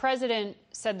here. The president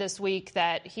said this week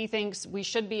that he thinks we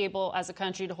should be able, as a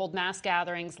country, to hold mass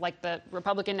gatherings like the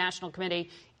Republican National Committee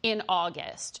in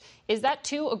August. Is that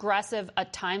too aggressive a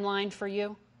timeline for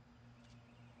you?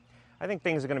 I think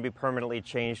things are going to be permanently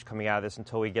changed coming out of this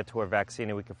until we get to a vaccine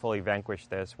and we can fully vanquish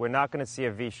this. We're not going to see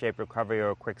a V-shaped recovery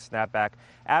or a quick snapback,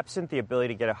 absent the ability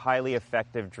to get a highly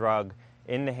effective drug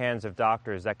in the hands of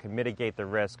doctors that can mitigate the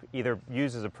risk, either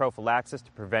use as a prophylaxis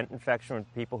to prevent infection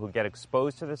with people who get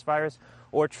exposed to this virus,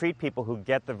 or treat people who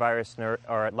get the virus and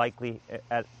are likely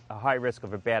at a high risk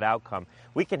of a bad outcome.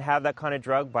 We can have that kind of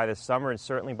drug by the summer and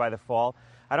certainly by the fall.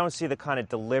 I don't see the kind of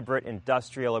deliberate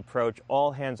industrial approach,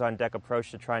 all hands-on-deck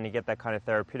approach to trying to get that kind of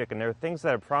therapeutic. And there are things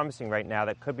that are promising right now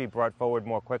that could be brought forward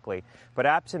more quickly. But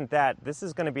absent that, this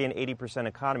is going to be an 80%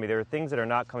 economy. There are things that are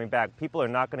not coming back. People are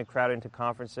not going to crowd into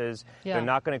conferences. Yeah. They're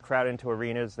not going to crowd into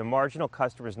arenas. The marginal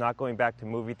customer is not going back to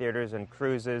movie theaters and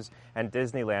cruises and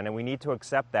Disneyland, and we need to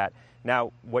accept that.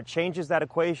 Now, what changes that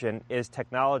equation is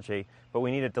technology, but we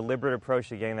need a deliberate approach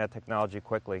to getting that technology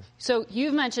quickly. So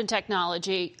you've mentioned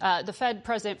technology. The Fed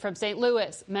president from St.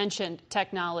 Louis mentioned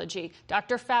technology.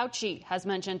 Dr. Fauci has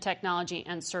mentioned technology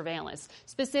and surveillance.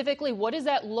 Specifically, what does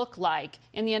that look like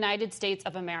in the United States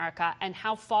of America, and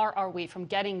how far are we from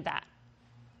getting that?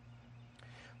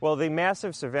 Well, the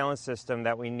massive surveillance system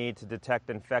that we need to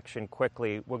detect infection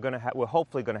quickly, we're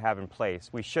hopefully going to have in place.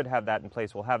 We should have that in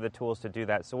place. We'll have the tools to do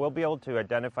that. So we'll be able to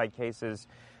identify cases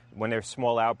when there's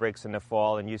small outbreaks in the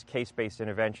fall and use case-based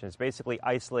interventions, basically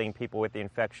isolating people with the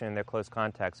infection in their close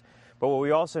contacts. But what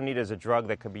we also need is a drug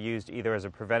that could be used either as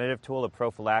a preventative tool, a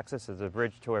prophylaxis, as a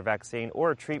bridge to a vaccine, or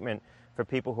a treatment for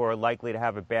people who are likely to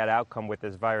have a bad outcome with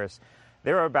this virus.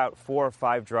 There are about 4 or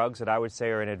 5 drugs that I would say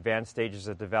are in advanced stages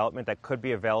of development that could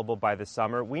be available by the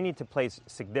summer. We need to place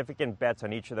significant bets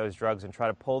on each of those drugs and try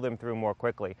to pull them through more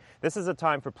quickly. This is a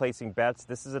time for placing bets.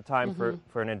 This is a time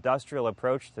for an industrial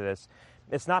approach to this.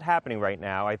 It's not happening right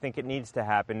now. I think it needs to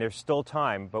happen. There's still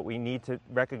time, but we need to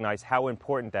recognize how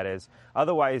important that is.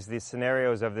 Otherwise, the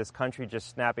scenarios of this country just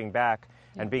snapping back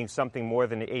and being something more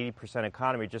than an 80%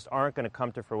 economy just aren't going to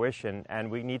come to fruition, and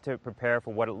we need to prepare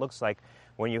for what it looks like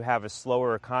when you have a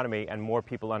slower economy and more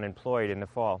people unemployed in the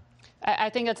fall.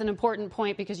 I think that's an important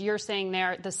point, because you're saying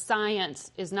there the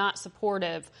science is not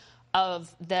supportive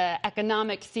of the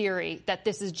economic theory that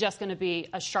this is just going to be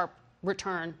a sharp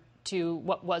return to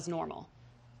what was normal.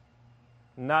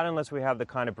 Not unless we have the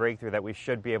kind of breakthrough that we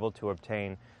should be able to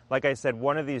obtain. Like I said,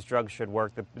 one of these drugs should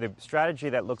work. The strategy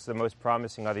that looks the most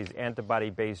promising are these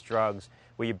antibody-based drugs,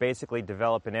 where you basically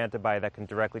develop an antibody that can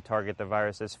directly target the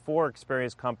virus. There's 4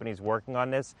 experienced companies working on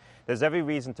this. There's every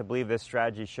reason to believe this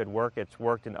strategy should work. It's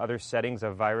worked in other settings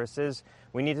of viruses.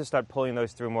 We need to start pulling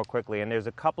those through more quickly. And there's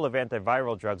a couple of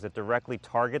antiviral drugs that directly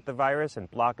target the virus and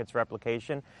block its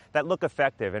replication that look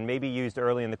effective and maybe used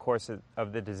early in the course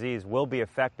of the disease will be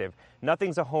effective.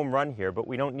 Nothing's a home run here, but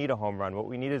we don't need a home run. What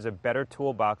we need is a better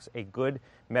toolbox, a good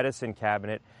medicine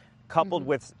cabinet, coupled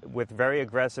with very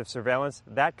aggressive surveillance.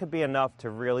 That could be enough to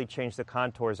really change the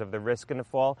contours of the risk in the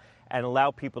fall and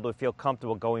allow people to feel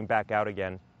comfortable going back out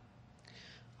again.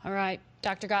 All right.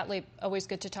 Dr. Gottlieb, always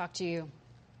good to talk to you.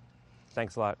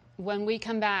 Thanks a lot. When we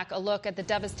come back, a look at the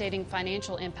devastating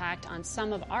financial impact on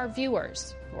some of our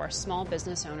viewers who are small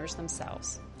business owners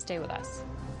themselves. Stay with us.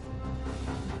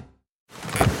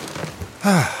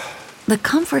 The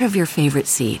comfort of your favorite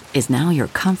seat is now your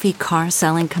comfy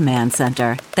car-selling command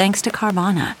center, thanks to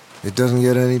Carvana. It doesn't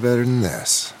get any better than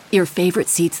this. Your favorite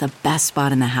seat's the best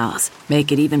spot in the house.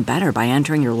 Make it even better by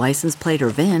entering your license plate or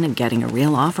VIN and getting a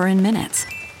real offer in minutes.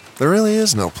 There really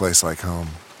is no place like home.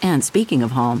 And speaking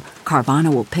of home,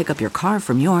 Carvana will pick up your car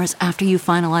from yours after you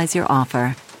finalize your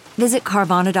offer. Visit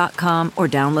Carvana.com or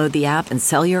download the app and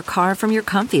sell your car from your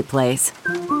comfy place.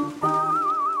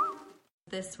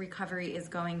 This recovery is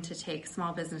going to take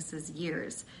small businesses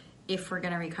years if we're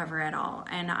going to recover at all.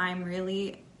 And I'm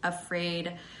really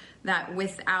afraid that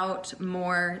without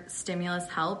more stimulus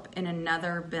help in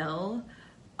another bill,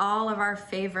 all of our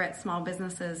favorite small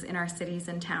businesses in our cities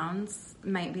and towns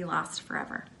might be lost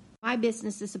forever. My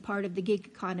business is a part of the gig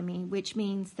economy, which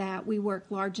means that we work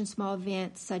large and small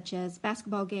events such as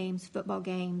basketball games, football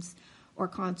games, or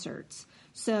concerts.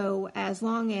 So as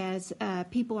long as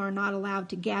people are not allowed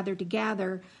to gather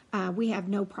together, we have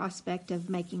no prospect of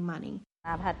making money.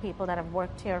 I've had people that have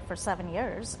worked here for 7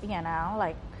 years,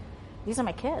 like, these are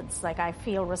my kids. Like, I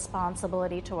feel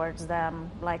responsibility towards them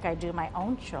like I do my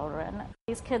own children.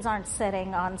 These kids aren't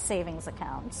sitting on savings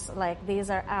accounts. Like,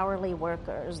 these are hourly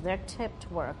workers. They're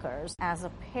tipped workers. As a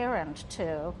parent,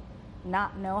 to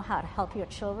not know how to help your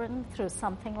children through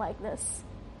something like this,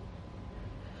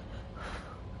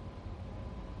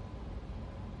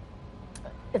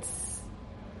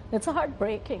 it's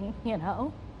heartbreaking,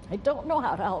 I don't know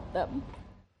how to help them.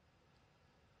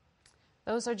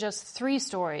 Those are just 3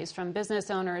 stories from business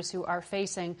owners who are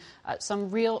facing some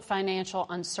real financial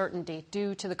uncertainty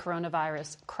due to the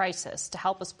coronavirus crisis. To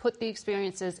help us put the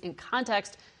experiences in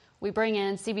context, we bring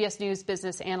in CBS News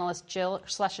business analyst Jill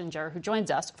Schlesinger, who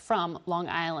joins us from Long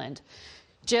Island.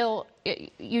 Jill,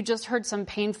 you just heard some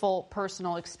painful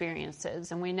personal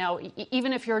experiences, and we know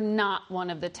even if you're not one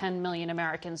of the 10 million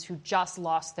Americans who just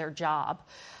lost their job,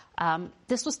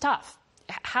 this was tough.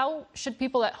 How should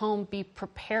people at home be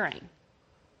preparing?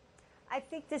 I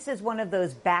think this is one of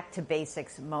those back to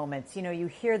basics moments. You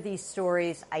hear these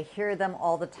stories. I hear them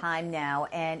all the time now,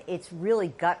 and it's really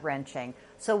gut-wrenching.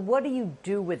 So what do you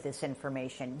do with this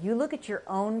information? You look at your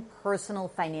own personal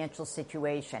financial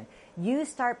situation. You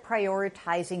start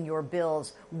prioritizing your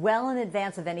bills well in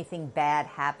advance of anything bad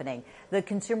happening. The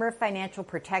Consumer Financial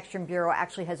Protection Bureau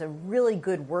actually has a really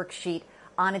good worksheet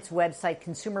on its website,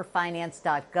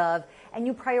 consumerfinance.gov, and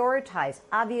you prioritize.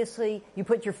 Obviously, you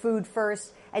put your food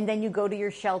first, and then you go to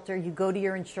your shelter, you go to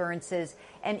your insurances,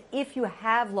 and if you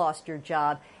have lost your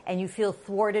job and you feel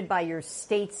thwarted by your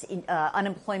state's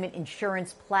unemployment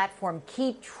insurance platform,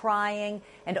 keep trying.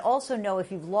 And also know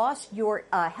if you've lost your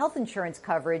health insurance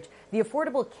coverage, the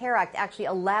Affordable Care Act actually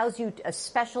allows you a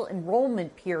special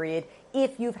enrollment period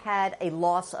if you've had a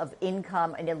loss of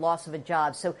income and a loss of a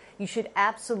job. So you should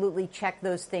absolutely check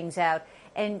those things out.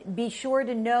 And be sure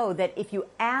to know that if you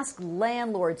ask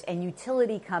landlords and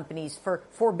utility companies for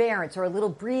forbearance or a little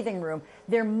breathing room,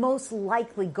 they're most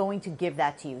likely going to give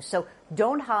that to you. So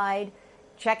don't hide,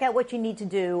 check out what you need to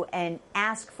do, and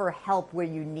ask for help where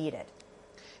you need it.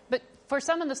 But for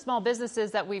some of the small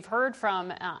businesses that we've heard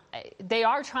from, they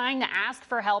are trying to ask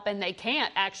for help and they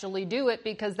can't actually do it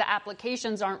because the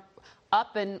applications aren't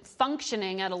up and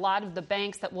functioning at a lot of the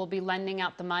banks that will be lending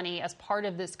out the money as part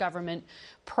of this government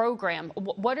program.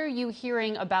 What are you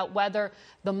hearing about whether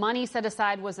the money set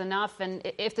aside was enough and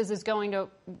if this is going to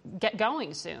get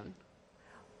going soon?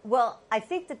 Well, I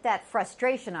think that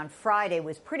frustration on Friday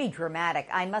was pretty dramatic.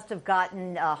 I must have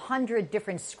gotten 100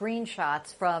 different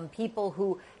screenshots from people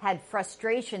who had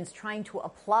frustrations trying to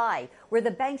apply, where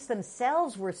the banks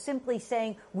themselves were simply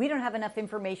saying, we don't have enough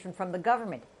information from the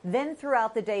government. Then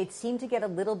throughout the day, it seemed to get a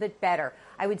little bit better.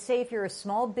 I would say if you're a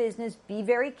small business, be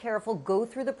very careful. Go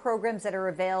through the programs that are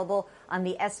available on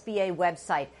the SBA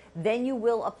website. Then you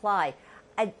will apply.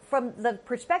 From the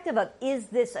perspective of, is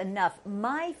this enough?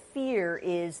 My fear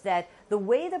is that the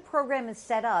way the program is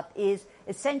set up is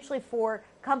essentially for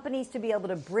companies to be able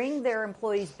to bring their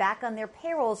employees back on their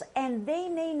payrolls, and they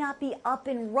may not be up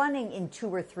and running in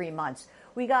 2 or 3 months.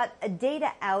 We got a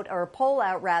poll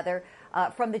out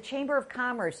from the Chamber of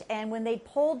Commerce, and when they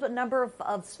polled a number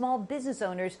of small business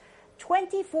owners,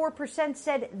 24%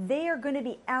 said they are going to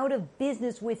be out of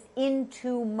business within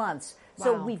 2 months. Wow.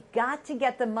 So we've got to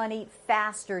get the money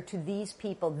faster to these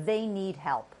people. They need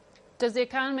help. Does the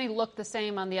economy look the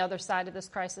same on the other side of this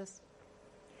crisis?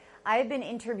 I've been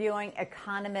interviewing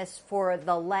economists for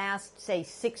the last, say,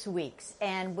 6 weeks,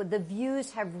 and the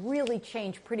views have really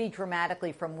changed pretty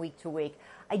dramatically from week to week.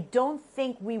 I don't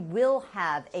think we will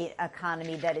have an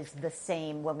economy that is the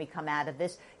same when we come out of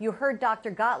this. You heard Dr.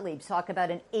 Gottlieb talk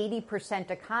about an 80%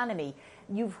 economy.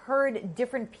 You've heard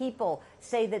different people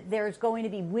say that there's going to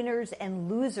be winners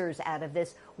and losers out of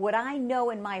this. What I know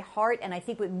in my heart, and I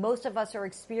think what most of us are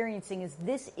experiencing, is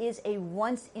this is a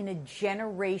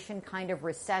once-in-a-generation kind of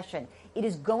recession. It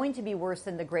is going to be worse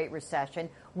than the Great Recession.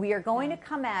 We are going to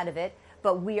come out of it,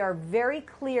 but we are very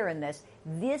clear in this.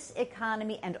 This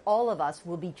economy and all of us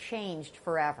will be changed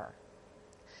forever.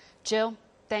 Jill,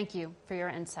 thank you for your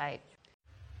insight.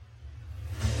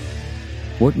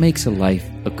 What makes a life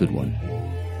a good one?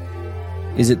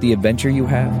 Is it the adventure you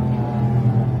have?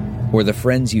 Or the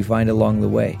friends you find along the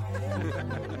way?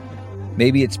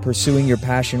 Maybe it's pursuing your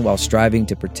passion while striving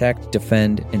to protect,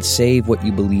 defend, and save what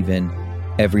you believe in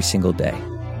every single day.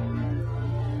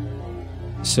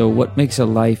 So what makes a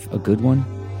life a good one?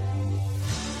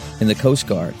 In the Coast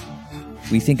Guard,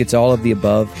 we think it's all of the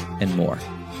above and more.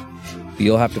 But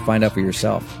you'll have to find out for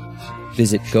yourself.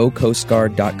 Visit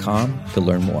gocoastguard.com to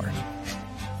learn more.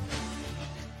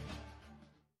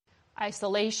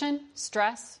 Isolation,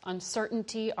 stress,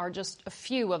 uncertainty are just a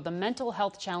few of the mental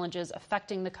health challenges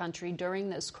affecting the country during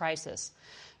this crisis.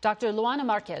 Dr. Luana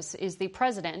Marquez is the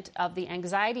president of the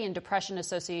Anxiety and Depression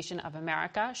Association of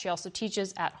America. She also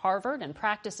teaches at Harvard and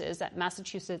practices at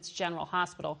Massachusetts General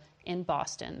Hospital in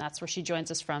Boston. That's where she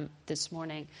joins us from this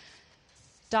morning.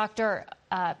 Doctor,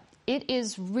 it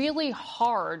is really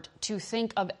hard to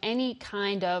think of any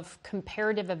kind of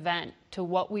comparative event to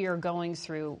what we are going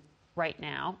through right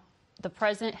now. The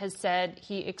president has said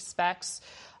he expects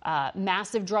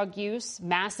massive drug use,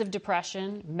 massive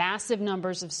depression, massive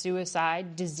numbers of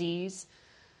suicide, disease.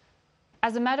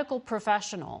 As a medical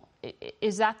professional,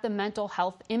 is that the mental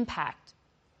health impact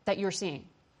that you're seeing?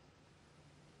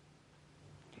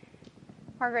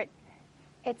 Margaret,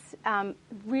 it's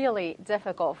really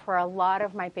difficult for a lot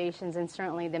of my patients and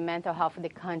certainly the mental health of the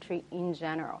country in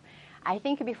general. I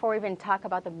think before we even talk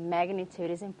about the magnitude,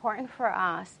 it's important for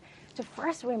us to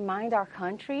first remind our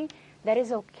country that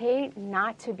it's okay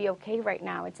not to be okay right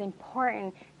now. It's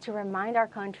important to remind our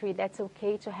country that it's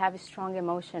okay to have strong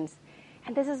emotions.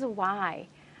 And this is why.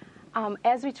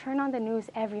 As we turn on the news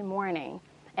every morning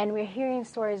and we're hearing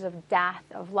stories of death,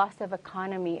 of loss of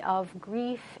economy, of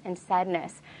grief and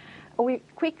sadness, we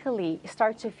quickly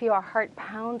start to feel our heart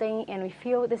pounding and we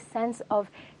feel the sense of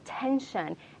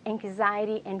tension,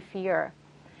 anxiety, and fear.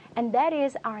 And that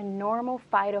is our normal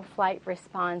fight or flight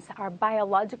response, our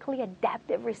biologically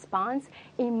adaptive response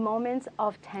in moments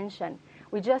of tension.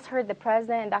 We just heard the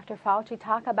president and Dr. Fauci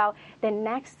talk about the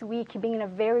next week being a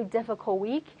very difficult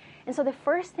week. And so the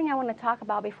first thing I want to talk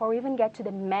about before we even get to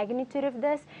the magnitude of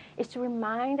this is to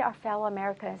remind our fellow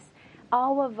Americans,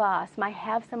 all of us might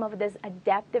have some of this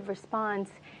adaptive response,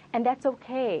 and that's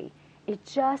okay.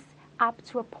 It's just up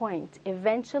to a point.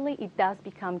 Eventually, it does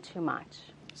become too much.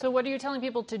 So what are you telling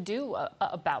people to do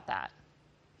about that?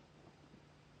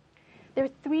 There are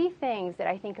three things that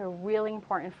I think are really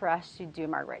important for us to do,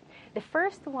 Margaret. The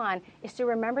first one is to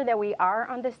remember that we are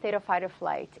on the state of fight or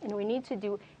flight, and we need to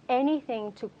do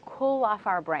anything to cool off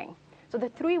our brain. So the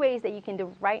three ways that you can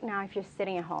do right now if you're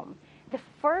sitting at home. The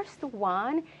first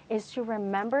one is to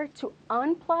remember to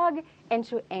unplug and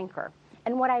to anchor.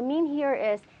 And what I mean here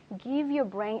is give your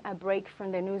brain a break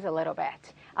from the news a little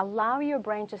bit. Allow your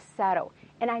brain to settle.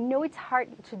 And I know it's hard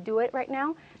to do it right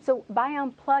now. So by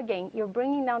unplugging, you're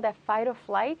bringing down that fight or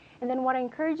flight. And then what I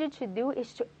encourage you to do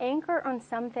is to anchor on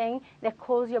something that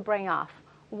cools your brain off.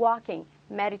 Walking,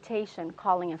 meditation,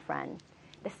 calling a friend.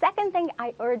 The second thing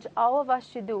I urge all of us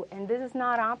to do, and this is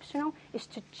not optional, is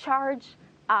to charge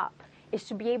up. Is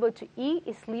to be able to eat,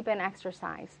 sleep, and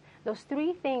exercise. Those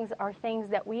three things are things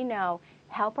that we know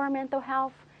help our mental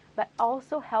health, but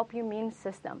also help your immune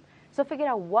system. So figure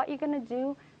out what you're going to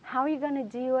do, how you're going to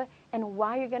do it, and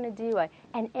why you're going to do it.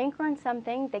 And anchor on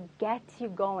something that gets you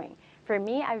going. For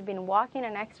me, I've been walking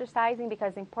and exercising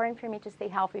because it's important for me to stay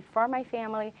healthy for my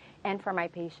family and for my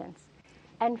patients.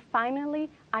 And finally,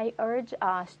 I urge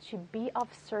us to be of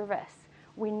service.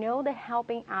 We know that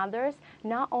helping others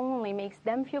not only makes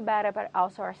them feel better, but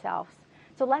also ourselves.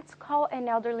 So let's call an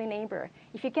elderly neighbor.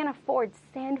 If you can afford,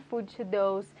 send food to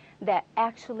those that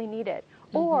actually need it.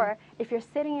 Mm-hmm. Or if you're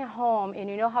sitting at home and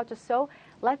you know how to sew,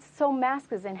 let's sew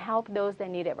masks and help those that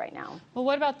need it right now. Well,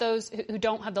 what about those who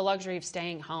don't have the luxury of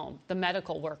staying home, the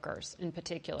medical workers in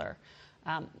particular?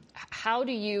 How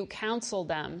do you counsel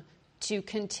them to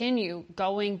continue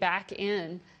going back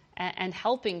in and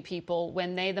helping people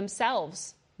when they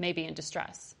themselves may be in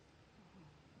distress?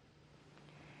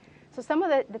 So some of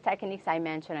the techniques I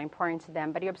mentioned are important to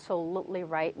them, but you're absolutely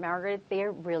right, Margaret.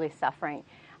 They're really suffering.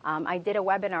 I did a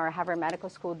webinar at Harvard Medical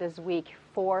School this week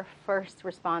for first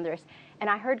responders, and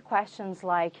I heard questions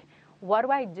like, what do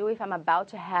I do if I'm about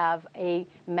to have a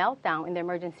meltdown in the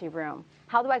emergency room?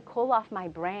 How do I cool off my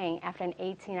brain after an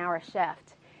 18-hour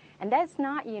shift? And that's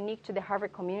not unique to the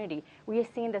Harvard community. We are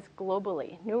seeing this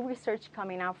globally. New research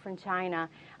coming out from China,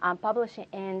 published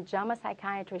in JAMA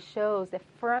Psychiatry, shows that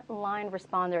frontline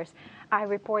responders are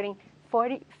reporting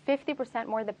 50%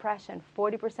 more depression,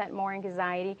 40% more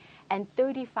anxiety, and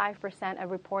 35% are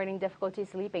reporting difficulty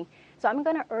sleeping. So I'm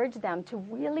going to urge them to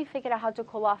really figure out how to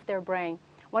cool off their brain.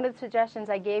 One of the suggestions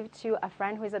I gave to a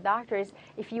friend who is a doctor is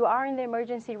if you are in the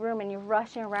emergency room and you're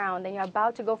rushing around and you're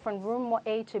about to go from room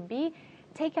A to B,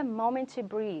 take a moment to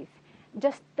breathe.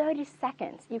 Just 30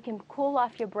 seconds. You can cool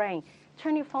off your brain.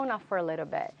 Turn your phone off for a little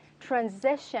bit.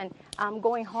 Transition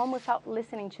going home without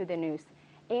listening to the news.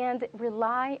 And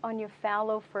rely on your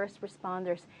fellow first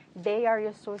responders. They are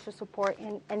your social support,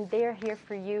 and they're here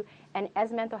for you. And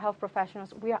as mental health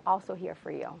professionals, we are also here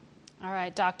for you. All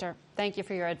right, doctor, thank you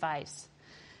for your advice.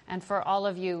 And for all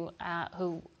of you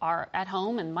who are at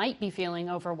home and might be feeling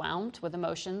overwhelmed with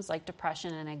emotions like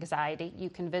depression and anxiety, you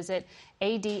can visit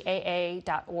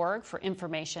adaa.org for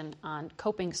information on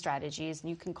coping strategies. And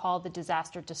you can call the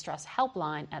Disaster Distress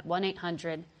Helpline at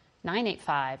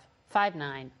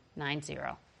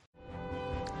 1-800-985-5990.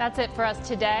 That's it for us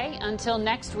today. Until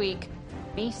next week,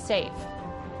 be safe.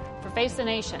 For Face the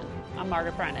Nation, I'm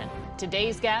Margaret Brennan.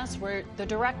 Today's guests were the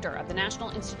director of the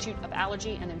National Institute of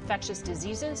Allergy and Infectious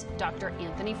Diseases, Dr.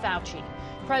 Anthony Fauci,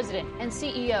 president and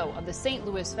CEO of the St.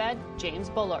 Louis Fed, James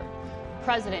Bullard,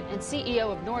 president and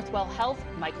CEO of Northwell Health,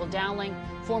 Michael Dowling,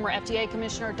 former FDA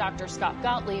Commissioner Dr. Scott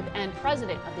Gottlieb, and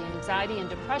president of the Anxiety and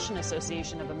Depression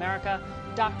Association of America,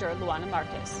 Dr. Luana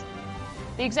Marcus.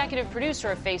 The executive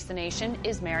producer of Face the Nation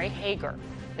is Mary Hager.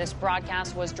 This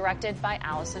broadcast was directed by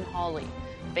Allison Hawley.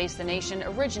 Face the Nation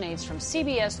originates from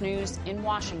CBS News in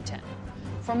Washington.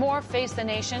 For more Face the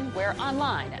Nation, we're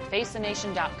online at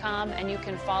facethenation.com, and you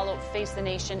can follow Face the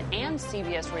Nation and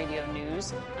CBS Radio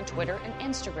News on Twitter and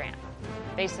Instagram.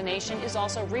 Face the Nation is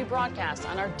also rebroadcast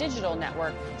on our digital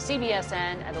network,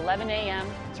 CBSN, at 11 a.m.,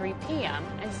 3 p.m.,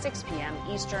 and 6 p.m.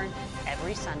 Eastern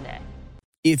every Sunday.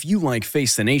 If you like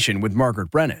Face the Nation with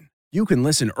Margaret Brennan, you can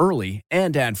listen early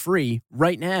and ad-free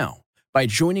right now by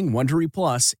joining Wondery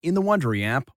Plus in the Wondery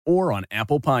app or on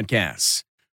Apple Podcasts.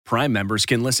 Prime members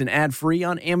can listen ad-free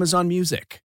on Amazon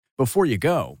Music. Before you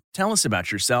go, tell us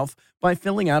about yourself by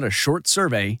filling out a short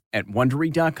survey at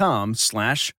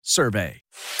Wondery.com/survey.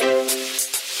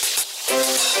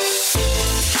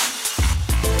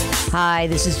 Hi,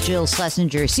 this is Jill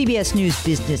Schlesinger, CBS News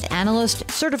business analyst,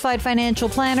 certified financial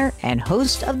planner, and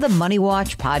host of the Money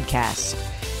Watch podcast.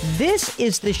 This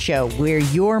is the show where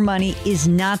your money is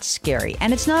not scary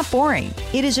and it's not boring.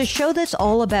 It is a show that's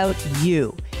all about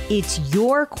you. It's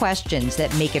your questions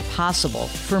that make it possible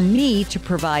for me to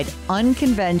provide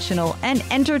unconventional and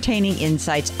entertaining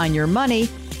insights on your money,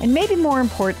 and maybe more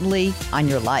importantly, on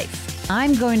your life.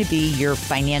 I'm going to be your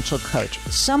financial coach,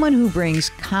 someone who brings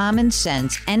common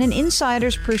sense and an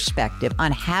insider's perspective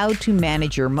on how to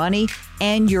manage your money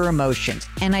and your emotions.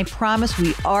 And I promise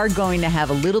we are going to have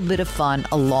a little bit of fun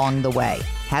along the way.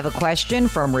 Have a question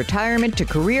from retirement to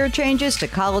career changes to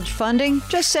college funding?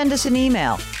 Just send us an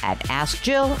email at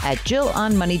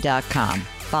AskJill@JillOnMoney.com.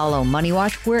 Follow Money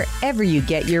Watch wherever you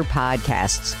get your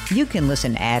podcasts. You can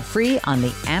listen ad-free on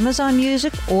the Amazon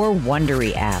Music or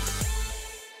Wondery app.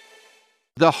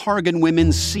 The Hargan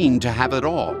women seemed to have it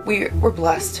all. We were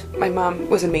blessed. My mom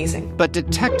was amazing. But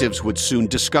detectives would soon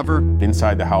discover...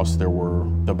 Inside the house, there were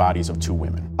the bodies of two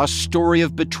women. A story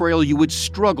of betrayal you would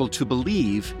struggle to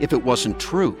believe if it wasn't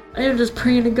true. I am just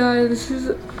praying to God, this is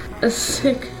a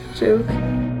sick joke.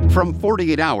 From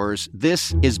 48 Hours,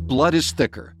 this is Blood is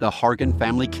Thicker, The Hargan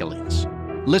Family Killings.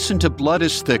 Listen to Blood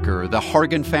is Thicker, The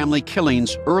Hargan Family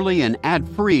Killings early and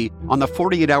ad-free on the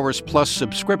 48 Hours Plus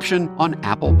subscription on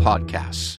Apple Podcasts.